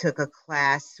 I took a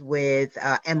class with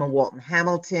Emma Walton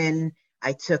Hamilton.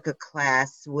 I took a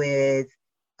class with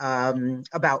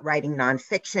about writing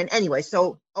nonfiction. Anyway,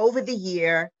 so over the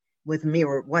year, with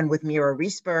Mira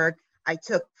Riesberg, I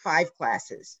took 5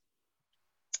 classes.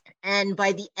 And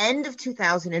by the end of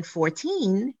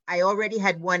 2014, I already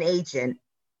had one agent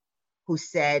who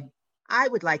said, I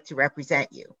would like to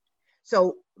represent you.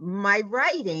 So my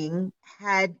writing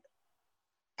had,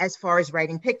 as far as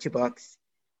writing picture books,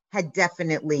 had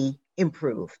definitely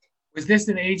improved. Was this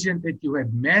an agent that you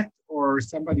had met or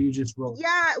somebody you just wrote?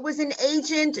 Yeah, it was an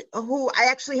agent who I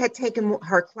actually had taken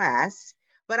her class,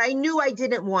 but I knew I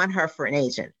didn't want her for an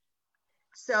agent.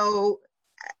 So,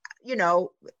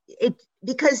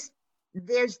 because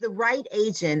there's the right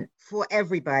agent for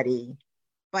everybody,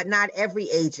 but not every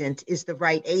agent is the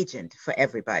right agent for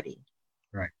everybody.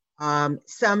 Right.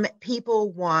 Some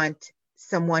people want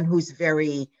someone who's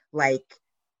very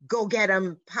go get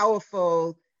 'em,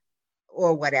 powerful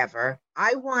or whatever.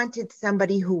 I wanted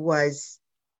somebody who was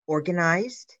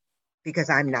organized, because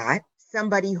I'm not,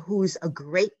 somebody who's a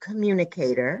great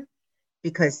communicator,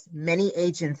 because many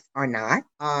agents are not.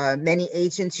 Many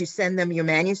agents, you send them your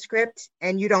manuscript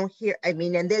and you don't hear,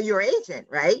 and they're your agent,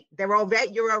 right?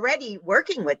 You're already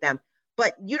working with them,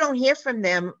 but you don't hear from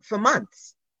them for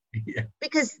months. Yeah.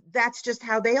 Because that's just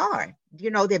how they are.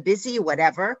 They're busy or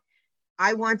whatever.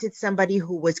 I wanted somebody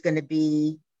who was going to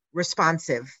be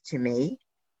responsive to me.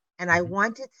 And I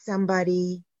wanted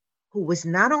somebody who was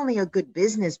not only a good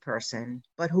business person,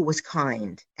 but who was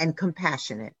kind and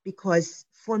compassionate. Because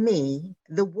for me,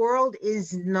 the world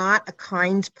is not a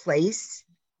kind place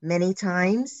many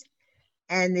times.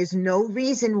 And there's no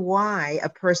reason why a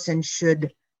person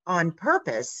should, on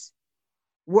purpose,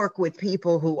 work with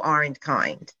people who aren't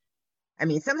kind.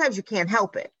 Sometimes you can't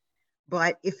help it.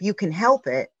 But if you can help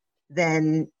it,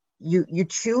 then you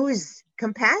choose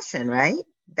compassion, right?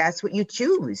 That's what you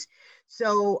choose.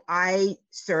 So I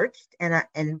searched,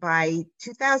 and by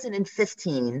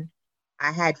 2015,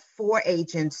 I had 4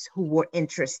 agents who were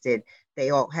interested.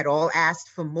 They had all asked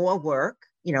for more work,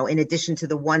 in addition to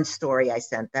the one story I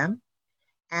sent them.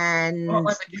 And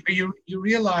you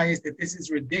realize that this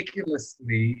is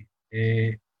ridiculously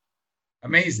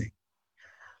amazing.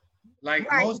 Like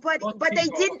Right, most but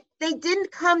people, they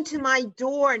didn't come to my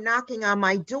door knocking on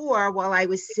my door while I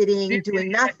was sitting doing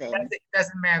nothing. it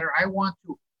doesn't matter. I want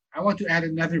to add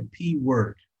another P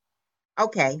word,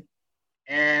 Okay.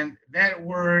 and that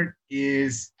word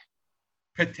is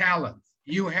petalent.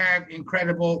 You have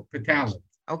incredible petalent.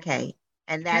 Okay.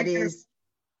 And that is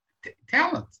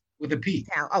Talent with a P.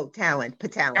 talent, Talent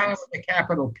patalent. with a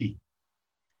capital P.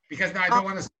 Because now I Oh. don't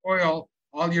want to spoil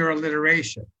all your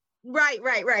alliteration. Right,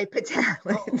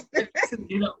 patalent. Listen,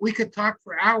 we could talk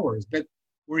for hours, but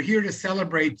we're here to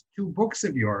celebrate 2 books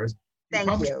of yours. Thank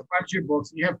published you. a bunch of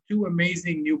books. You have 2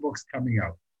 amazing new books coming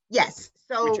out. Yes.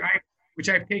 So which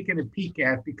I've taken a peek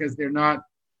at because they're not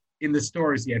in the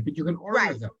stores yet, but you can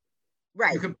order them.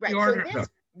 Right. You can right. pre-order So them.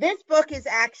 this book is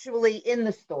actually in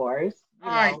the stores.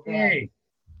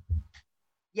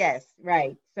 Yes,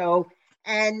 right.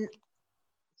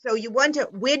 So you wonder,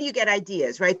 where do you get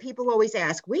ideas, right? People always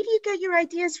ask, where do you get your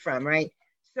ideas from, right?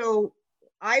 So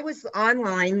I was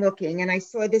online looking and I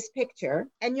saw this picture,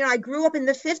 and I grew up in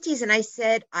the 50s, and I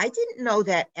said, I didn't know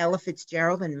that Ella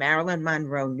Fitzgerald and Marilyn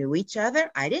Monroe knew each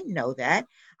other. I didn't know that.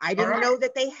 I didn't know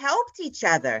that they helped each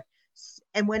other.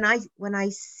 And when I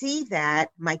see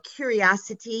that, my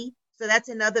curiosity, so that's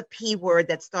another P word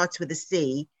that starts with a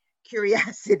C,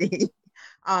 curiosity.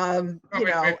 And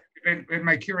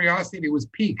my curiosity was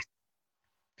piqued.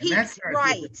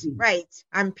 Right.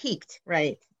 I'm piqued.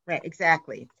 Right,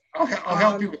 exactly. I'll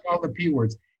help you with all the P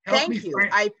words. Thank you.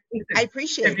 I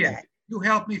appreciate that. You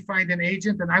help me find an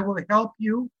agent, and I will help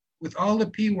you with all the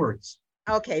P words.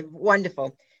 Okay,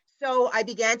 wonderful. So I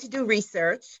began to do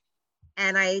research,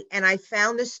 and I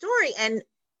found the story,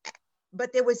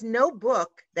 but there was no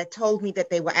book that told me that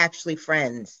they were actually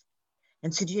friends.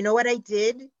 And so do you know what I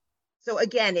did? So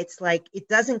again, it's like, it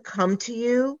doesn't come to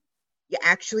you. You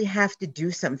actually have to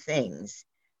do some things.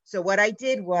 So what I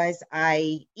did was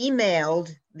I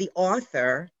emailed the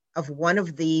author of one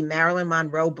of the Marilyn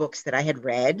Monroe books that I had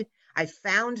read. I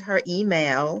found her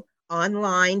email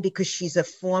online because she's a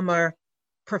former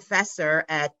professor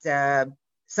at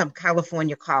some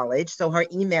California college. So her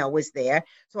email was there.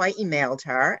 So I emailed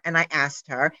her and I asked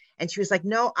her, and she was like,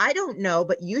 no, I don't know,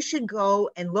 but you should go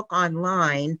and look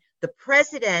online. The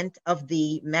president of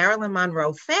the Marilyn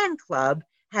Monroe fan club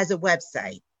has a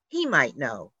website. He might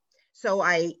know. So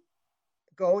I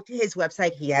go to his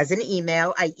website. He has an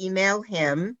email. I email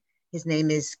him. His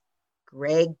name is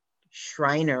Greg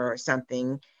Schreiner or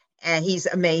something. And he's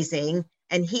amazing.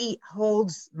 And he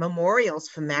holds memorials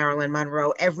for Marilyn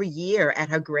Monroe every year at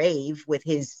her grave with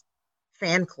his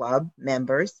fan club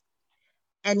members.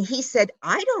 And he said,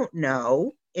 I don't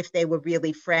know if they were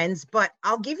really friends, but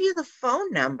I'll give you the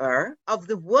phone number of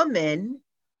the woman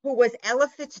who was Ella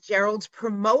Fitzgerald's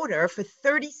promoter for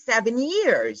 37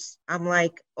 years. I'm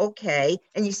like, okay.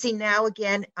 And you see, now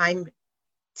again, I'm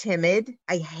timid.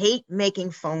 I hate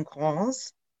making phone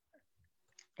calls,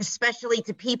 especially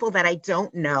to people that I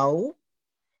don't know,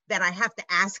 that I have to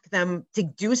ask them to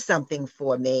do something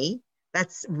for me.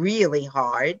 That's really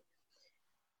hard.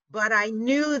 But I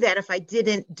knew that if I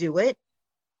didn't do it,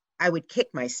 I would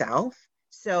kick myself.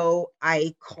 So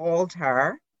I called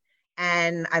her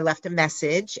and I left a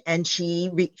message, and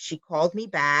she called me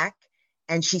back,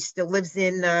 and she still lives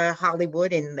in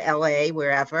Hollywood, in LA,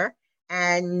 wherever.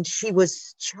 And she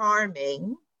was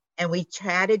charming, and we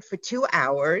chatted for 2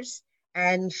 hours,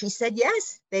 and she said,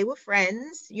 yes, they were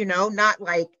friends, not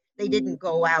like they didn't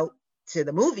go out to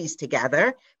the movies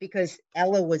together, because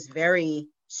Ella was very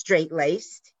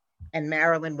straight-laced and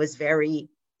Marilyn was very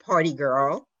party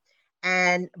girl.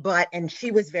 And she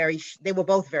was they were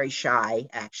both very shy,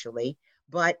 actually,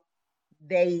 but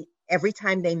every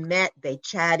time they met, they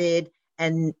chatted,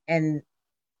 and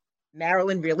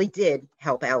Marilyn really did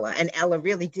help Ella, and Ella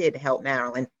really did help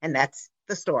Marilyn. And that's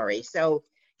the story. So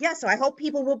yeah, so I hope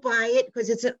people will buy it, because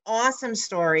it's an awesome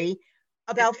story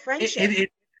about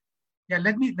friendship.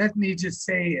 Let me just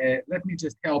say, let me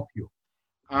just help you.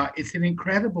 It's an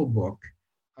incredible book.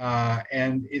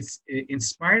 And it's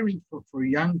inspiring for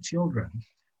young children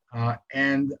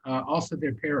and also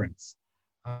their parents.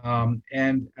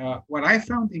 And what I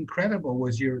found incredible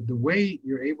was the way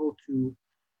you're able to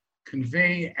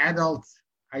convey adult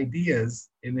ideas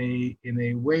in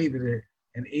a way that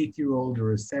an 8-year-old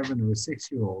or a 7 or a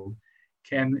 6-year-old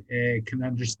can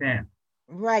understand.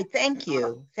 Right. Thank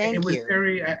you. It was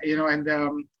very,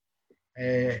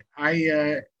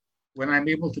 when I'm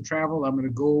able to travel, I'm going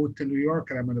to go to New York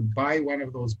and I'm going to buy one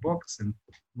of those books and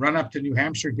run up to New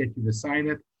Hampshire, get you to sign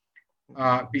it,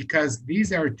 because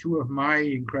these are 2 of my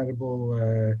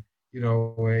incredible,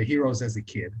 heroes as a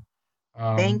kid.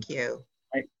 Thank you.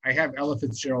 I have Ella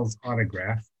Fitzgerald's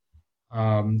autograph,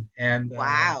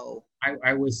 wow.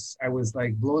 I was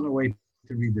like blown away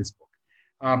to read this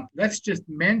book. Let's just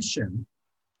mention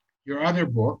your other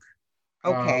book.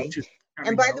 Okay. Which is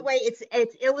And by out. the way,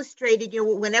 it's illustrated. You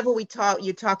know, whenever you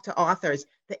talk to authors,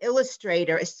 the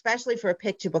illustrator, especially for a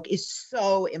picture book, is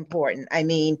so important. I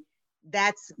mean,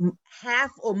 that's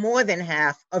half or more than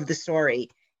half of the story.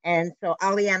 And so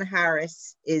Aliana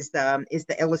Harris is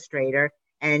the illustrator,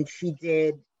 and she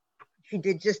did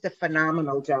just a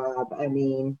phenomenal job. I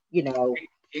mean, you know,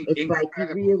 it's like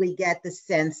you really get the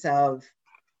sense of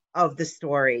the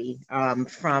story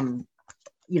from,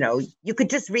 you know, you could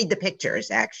just read the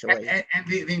pictures, actually. And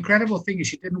the incredible thing is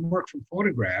she didn't work from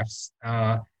photographs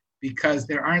because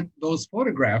there aren't those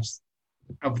photographs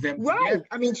of them. Right. Together.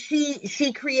 I mean,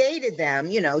 she created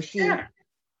them, you know,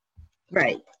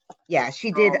 right. Yeah,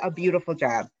 she did a beautiful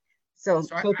job. So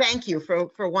thank you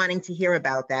for wanting to hear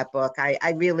about that book.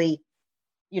 I really,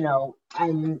 you know,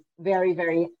 I'm very,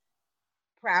 very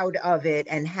proud of it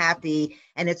and happy.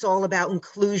 And it's all about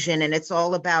inclusion, and it's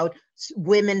all about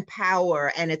women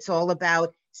power, and it's all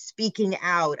about speaking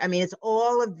out. I mean, it's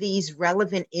all of these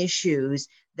relevant issues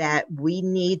that we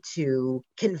need to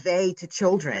convey to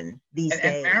children these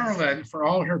days. And Marilyn, for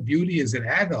all her beauty as an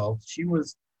adult, she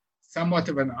was somewhat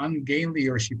of an ungainly,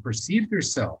 or she perceived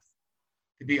herself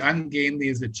to be ungainly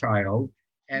as a child,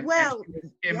 and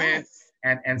timid,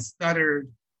 and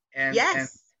stuttered, and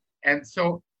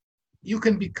so you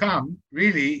can become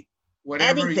really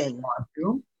whatever anything you want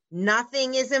to.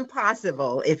 Nothing is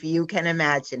impossible if you can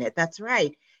imagine it. That's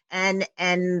right. And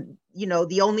you know,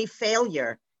 the only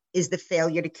failure is the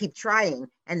failure to keep trying,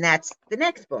 and that's the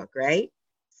next book, right?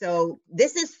 So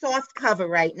this is soft cover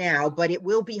right now, but it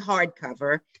will be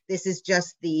hardcover. This is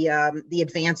just the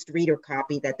advanced reader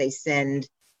copy that they send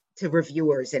to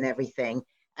reviewers and everything.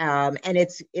 And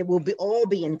it will all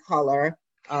be in color,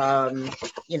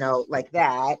 you know, like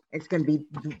that. It's going to be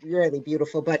really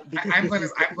beautiful. But I'm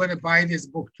going to buy this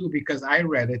book too, because I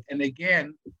read it. And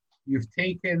again, you've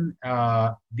taken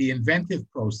the inventive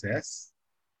process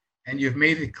and you've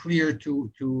made it clear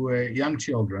to young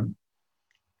children.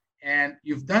 And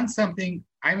you've done something.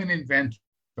 I'm an inventor.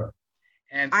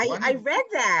 And I read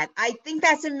that. I think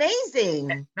that's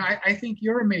amazing. No, I think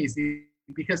you're amazing,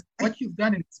 because what you've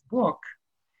done in this book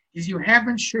is you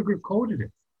haven't sugarcoated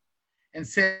it and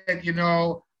said, you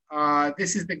know,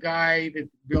 this is the guy that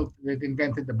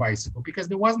invented the bicycle, because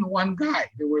there wasn't one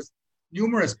guy. There was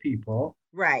numerous people,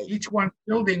 right? Each one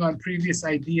building on previous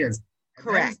ideas. And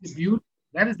correct.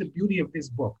 That is the beauty of this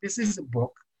book. This is a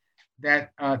book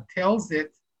that tells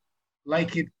it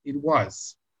like it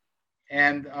was.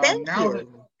 And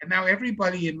now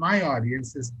everybody in my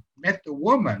audience has met the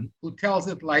woman who tells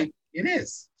it like it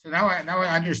is. So now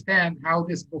I understand how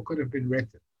this book could have been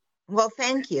written. Well,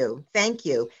 thank you.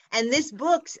 And this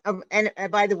book, and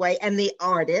by the way, and the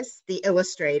artist, the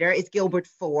illustrator, is Gilbert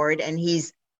Ford, and he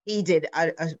did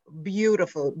a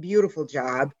beautiful, beautiful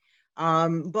job.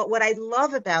 But what I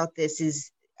love about this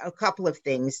is a couple of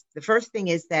things. The first thing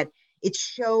is that it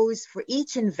shows for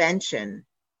each invention,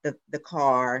 the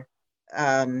car,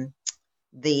 not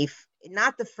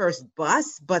the first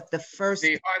bus, but the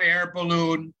hot air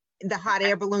balloon. The hot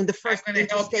air balloon, the first. I'm going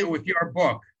to help you with your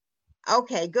book.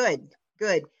 Okay, good.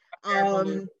 The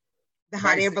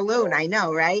hot air balloon, I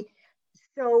know, right?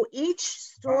 So each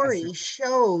story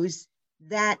shows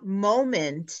that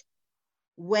moment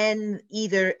when,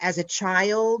 either as a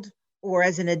child or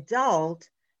as an adult,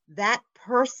 that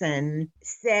person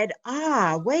said,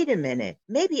 wait a minute,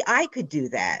 maybe I could do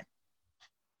that.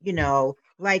 You know,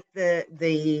 like the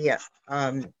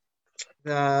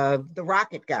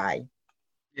rocket guy,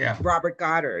 Robert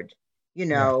Goddard, you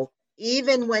know.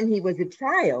 Even when he was a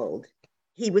child,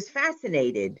 he was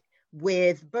fascinated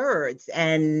with birds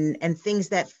and things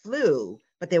that flew,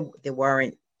 but there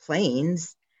weren't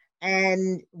planes.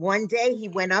 And one day he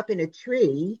went up in a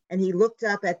tree and he looked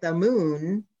up at the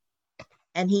moon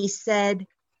and he said,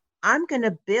 I'm going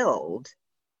to build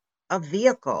a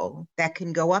vehicle that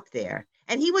can go up there.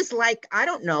 And he was like, I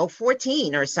don't know,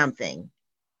 14 or something.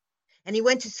 And he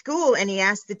went to school and he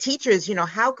asked the teachers, you know,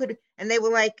 and they were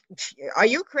like, are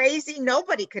you crazy?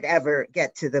 Nobody could ever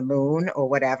get to the moon or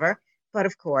whatever. But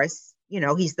of course, you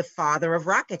know, he's the father of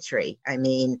rocketry. I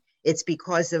mean, it's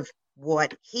because of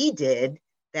what he did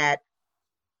that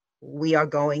we are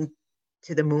going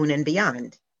to the moon and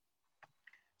beyond.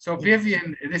 So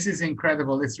Vivian, this is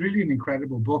incredible. It's really an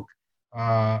incredible book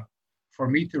for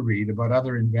me to read about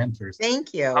other inventors.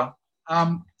 Thank you.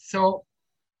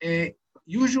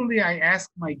 Usually I ask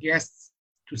my guests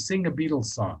to sing a Beatles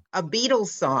song. A Beatles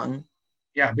song?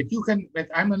 Yeah, but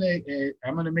I'm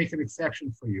gonna make an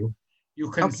exception for you.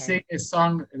 You can sing a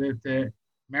song that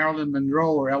Marilyn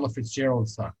Monroe or Ella Fitzgerald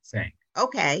sang.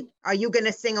 Okay. Are you going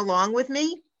to sing along with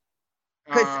me?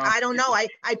 Because I don't know.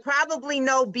 I probably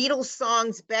know Beatles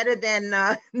songs better than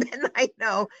than I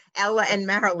know Ella and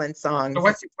Marilyn songs. So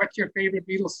what's your favorite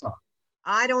Beatles song?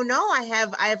 I don't know. I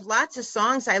have lots of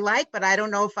songs I like, but I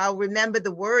don't know if I'll remember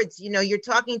the words. You know, you're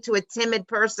talking to a timid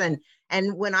person.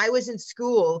 And when I was in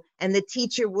school and the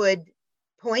teacher would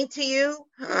point to you,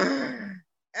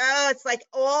 oh, it's like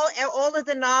all of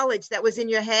the knowledge that was in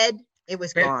your head, it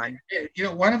was gone. You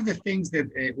know, one of the things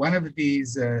that one of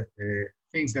these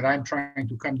things that I'm trying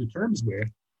to come to terms with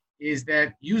is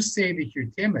that you say that you're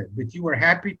timid, but you were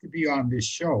happy to be on this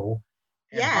show.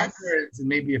 And yes. Hundreds and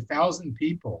maybe 1,000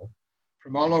 people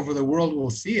from all over the world will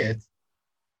see it.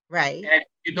 Right. And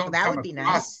you don't that come would be across,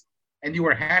 nice. And you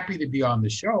were happy to be on the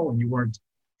show and you weren't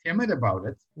timid about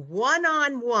it.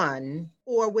 One-on-one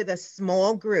or with a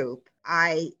small group,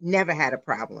 I never had a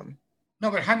problem. No,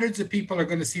 but hundreds of people are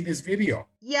going to see this video.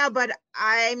 Yeah, but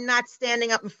I'm not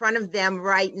standing up in front of them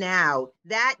right now.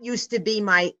 That used to be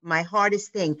my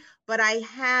hardest thing. But I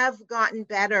have gotten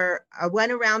better. I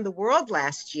went around the world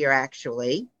last year,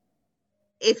 actually,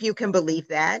 if you can believe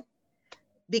that,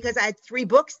 because I had 3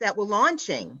 books that were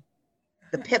launching.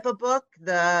 The Pippa book,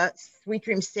 the Sweet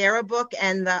Dream Sarah book,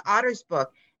 and the Otters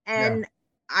book. And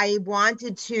I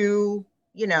wanted to,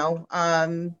 you know,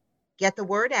 get the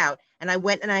word out. And I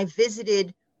went and I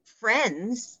visited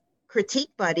friends, critique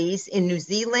buddies in New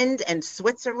Zealand and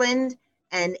Switzerland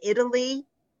and Italy.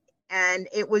 And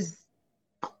it was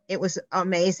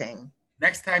amazing.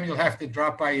 Next time you'll have to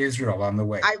drop by Israel on the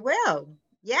way. I will.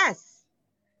 Yes.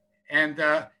 And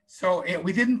so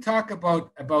we didn't talk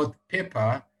about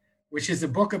Pippa, which is a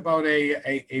book about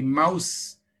a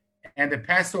mouse and a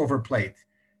Passover plate.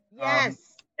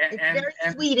 Yes. It's very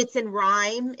sweet. It's in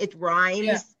rhyme. It rhymes.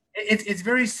 Yeah. It's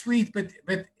very sweet, but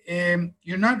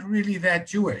you're not really that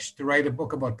Jewish to write a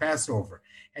book about Passover.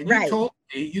 And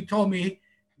you told me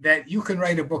that you can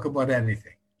write a book about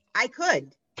anything. I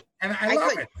could. And I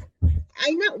love it.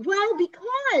 I know. Well,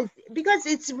 because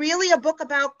it's really a book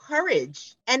about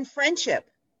courage and friendship.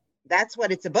 That's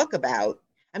what it's a book about.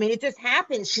 I mean, it just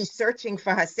happens she's searching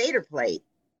for her Seder plate,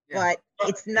 but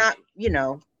it's not, you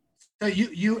know. So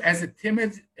you as a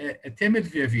timid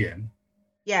Vivian.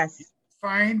 Yes.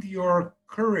 Find your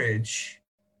courage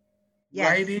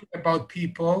writing about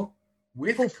people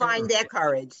who find their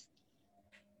courage.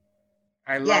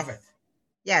 I love it.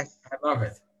 Yes. I love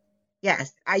it.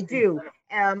 Yes, I do.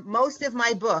 Most of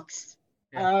my books,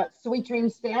 Sweet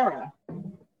Dream Sarah,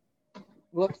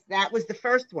 that was the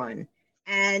first one.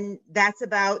 And that's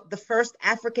about the first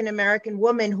African-American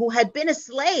woman who had been a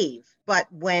slave. But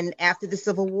when after the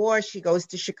Civil War, she goes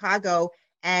to Chicago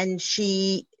and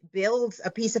she builds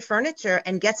a piece of furniture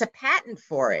and gets a patent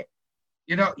for it.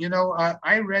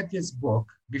 I read this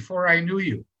book before I knew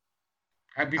you,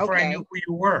 before I knew who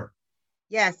you were.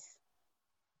 Yes.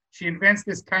 She invents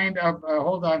this kind of,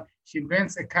 she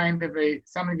invents a kind of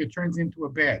something that turns into a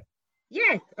bed.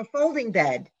 Yes, a folding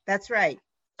bed. That's right.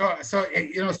 So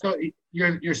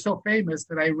you're so famous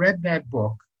that I read that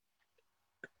book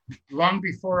long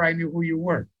before I knew who you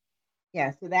were.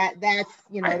 Yeah, so that's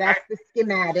the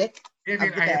schematic.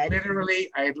 Vivian, I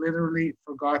had literally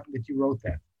forgotten that you wrote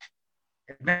that.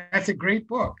 And that's a great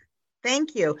book.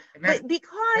 Thank you. But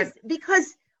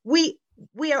because we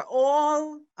are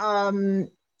all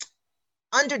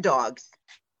underdogs.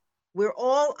 We're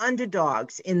all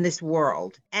underdogs in this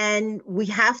world, and we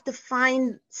have to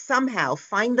find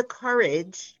the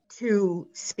courage to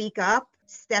speak up,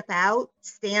 step out,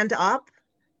 stand up,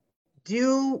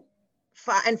 and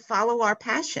follow our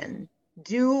passion.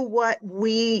 Do what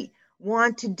we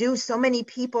want to do. So many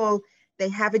people, they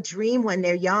have a dream when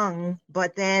they're young,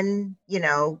 but then,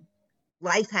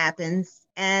 life happens.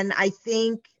 And I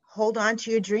think hold on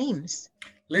to your dreams.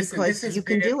 Listen, because you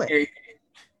can do it.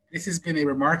 This has been a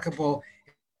remarkable,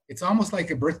 it's almost like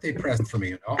a birthday present for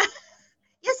me,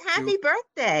 Yes, happy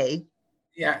birthday.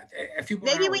 Yeah.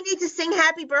 Maybe we need to sing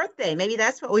happy birthday. Maybe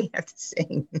that's what we have to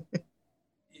sing.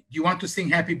 You want to sing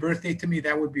happy birthday to me?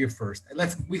 That would be a first.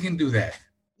 We can do that.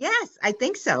 Yes, I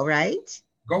think so, right?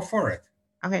 Go for it.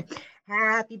 Okay.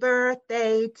 Happy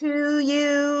birthday to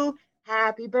you.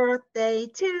 Happy birthday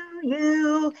to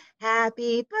you.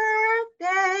 Happy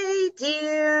birthday,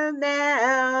 dear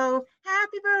Mel.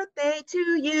 Happy birthday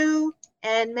to you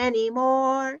and many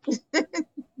more.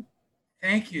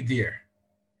 Thank you, dear.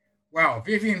 Wow,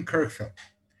 Vivian Kirkfield.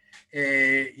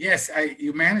 Yes,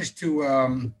 you managed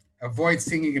to avoid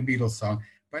singing a Beatles song.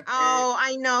 But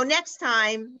I know. Next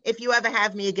time, if you ever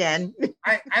have me again.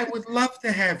 I would love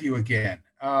to have you again.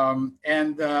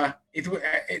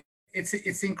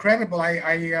 It's incredible.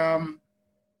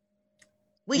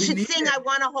 We should need sing it. I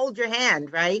Want to Hold Your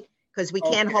Hand, right? Because we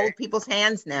can't Okay. hold people's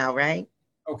hands now, right?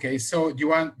 Okay, so do you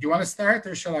want to start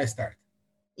or shall I start?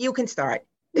 You can start.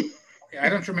 Okay, I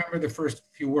don't remember the first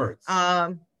few words.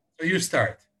 So you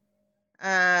start.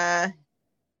 I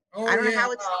don't know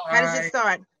how does it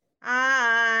start?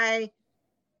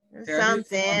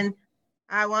 Something.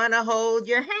 I want to hold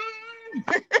your hand.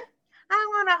 I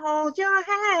want to hold your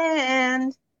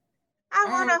hand. I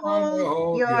want to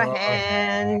hold your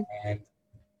hand.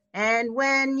 And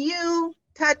when you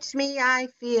touch me, I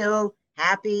feel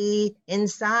happy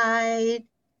inside.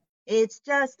 It's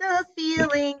just a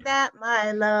feeling that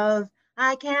my love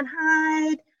I can't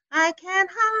hide. I can't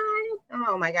hide.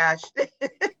 Oh my gosh.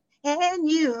 And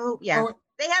you, yeah.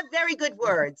 They have very good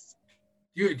words.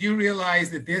 Do you realize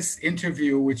that this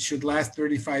interview, which should last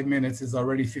 35 minutes, is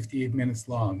already 58 minutes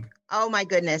long? Oh my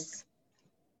goodness.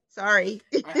 Sorry.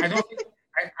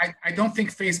 I don't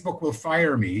think Facebook will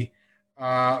fire me,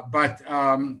 but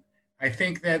I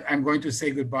think that I'm going to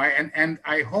say goodbye, and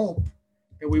I hope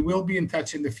that we will be in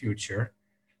touch in the future,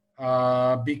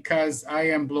 because I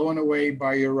am blown away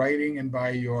by your writing and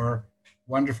by your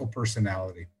wonderful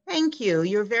personality. Thank you.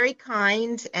 You're very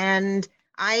kind, and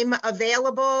I'm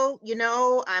available. You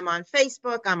know, I'm on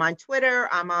Facebook, I'm on Twitter,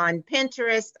 I'm on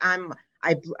Pinterest.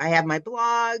 I have my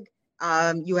blog.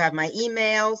 You have my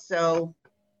email, so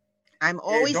I'm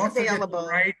always available.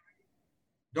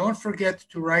 Don't forget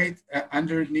to write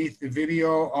underneath the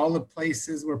video all the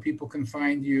places where people can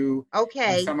find you.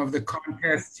 Okay. Some of the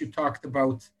contests you talked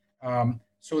about,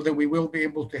 so that we will be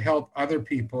able to help other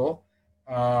people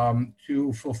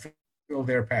to fulfill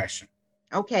their passion.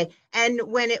 Okay. And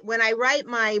when I write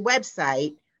my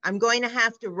website, I'm going to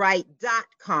have to write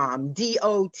 .com,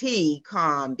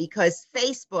 .com, because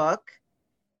Facebook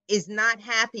is not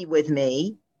happy with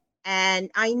me.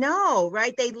 And I know,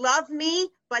 right? They love me,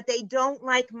 but they don't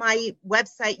like my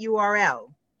website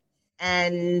URL.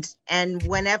 And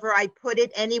whenever I put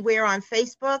it anywhere on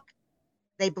Facebook,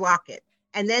 they block it.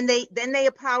 And then they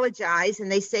apologize and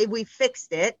they say we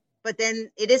fixed it, but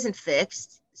then it isn't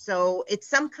fixed. So it's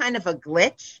some kind of a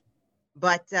glitch.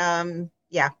 But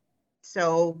yeah.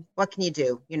 So what can you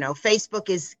do? You know, Facebook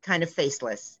is kind of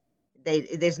faceless.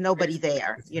 There's nobody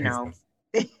there, you know.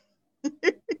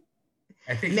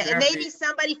 I think maybe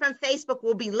somebody from Facebook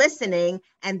will be listening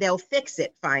and they'll fix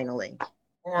it finally.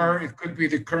 Or it could be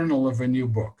the kernel of a new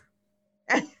book.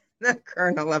 The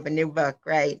kernel of a new book,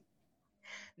 right?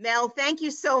 Mel, thank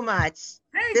you so much.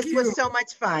 This was so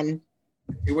much fun.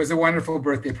 It was a wonderful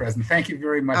birthday present. Thank you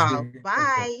very much. Oh,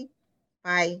 bye.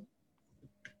 Bye.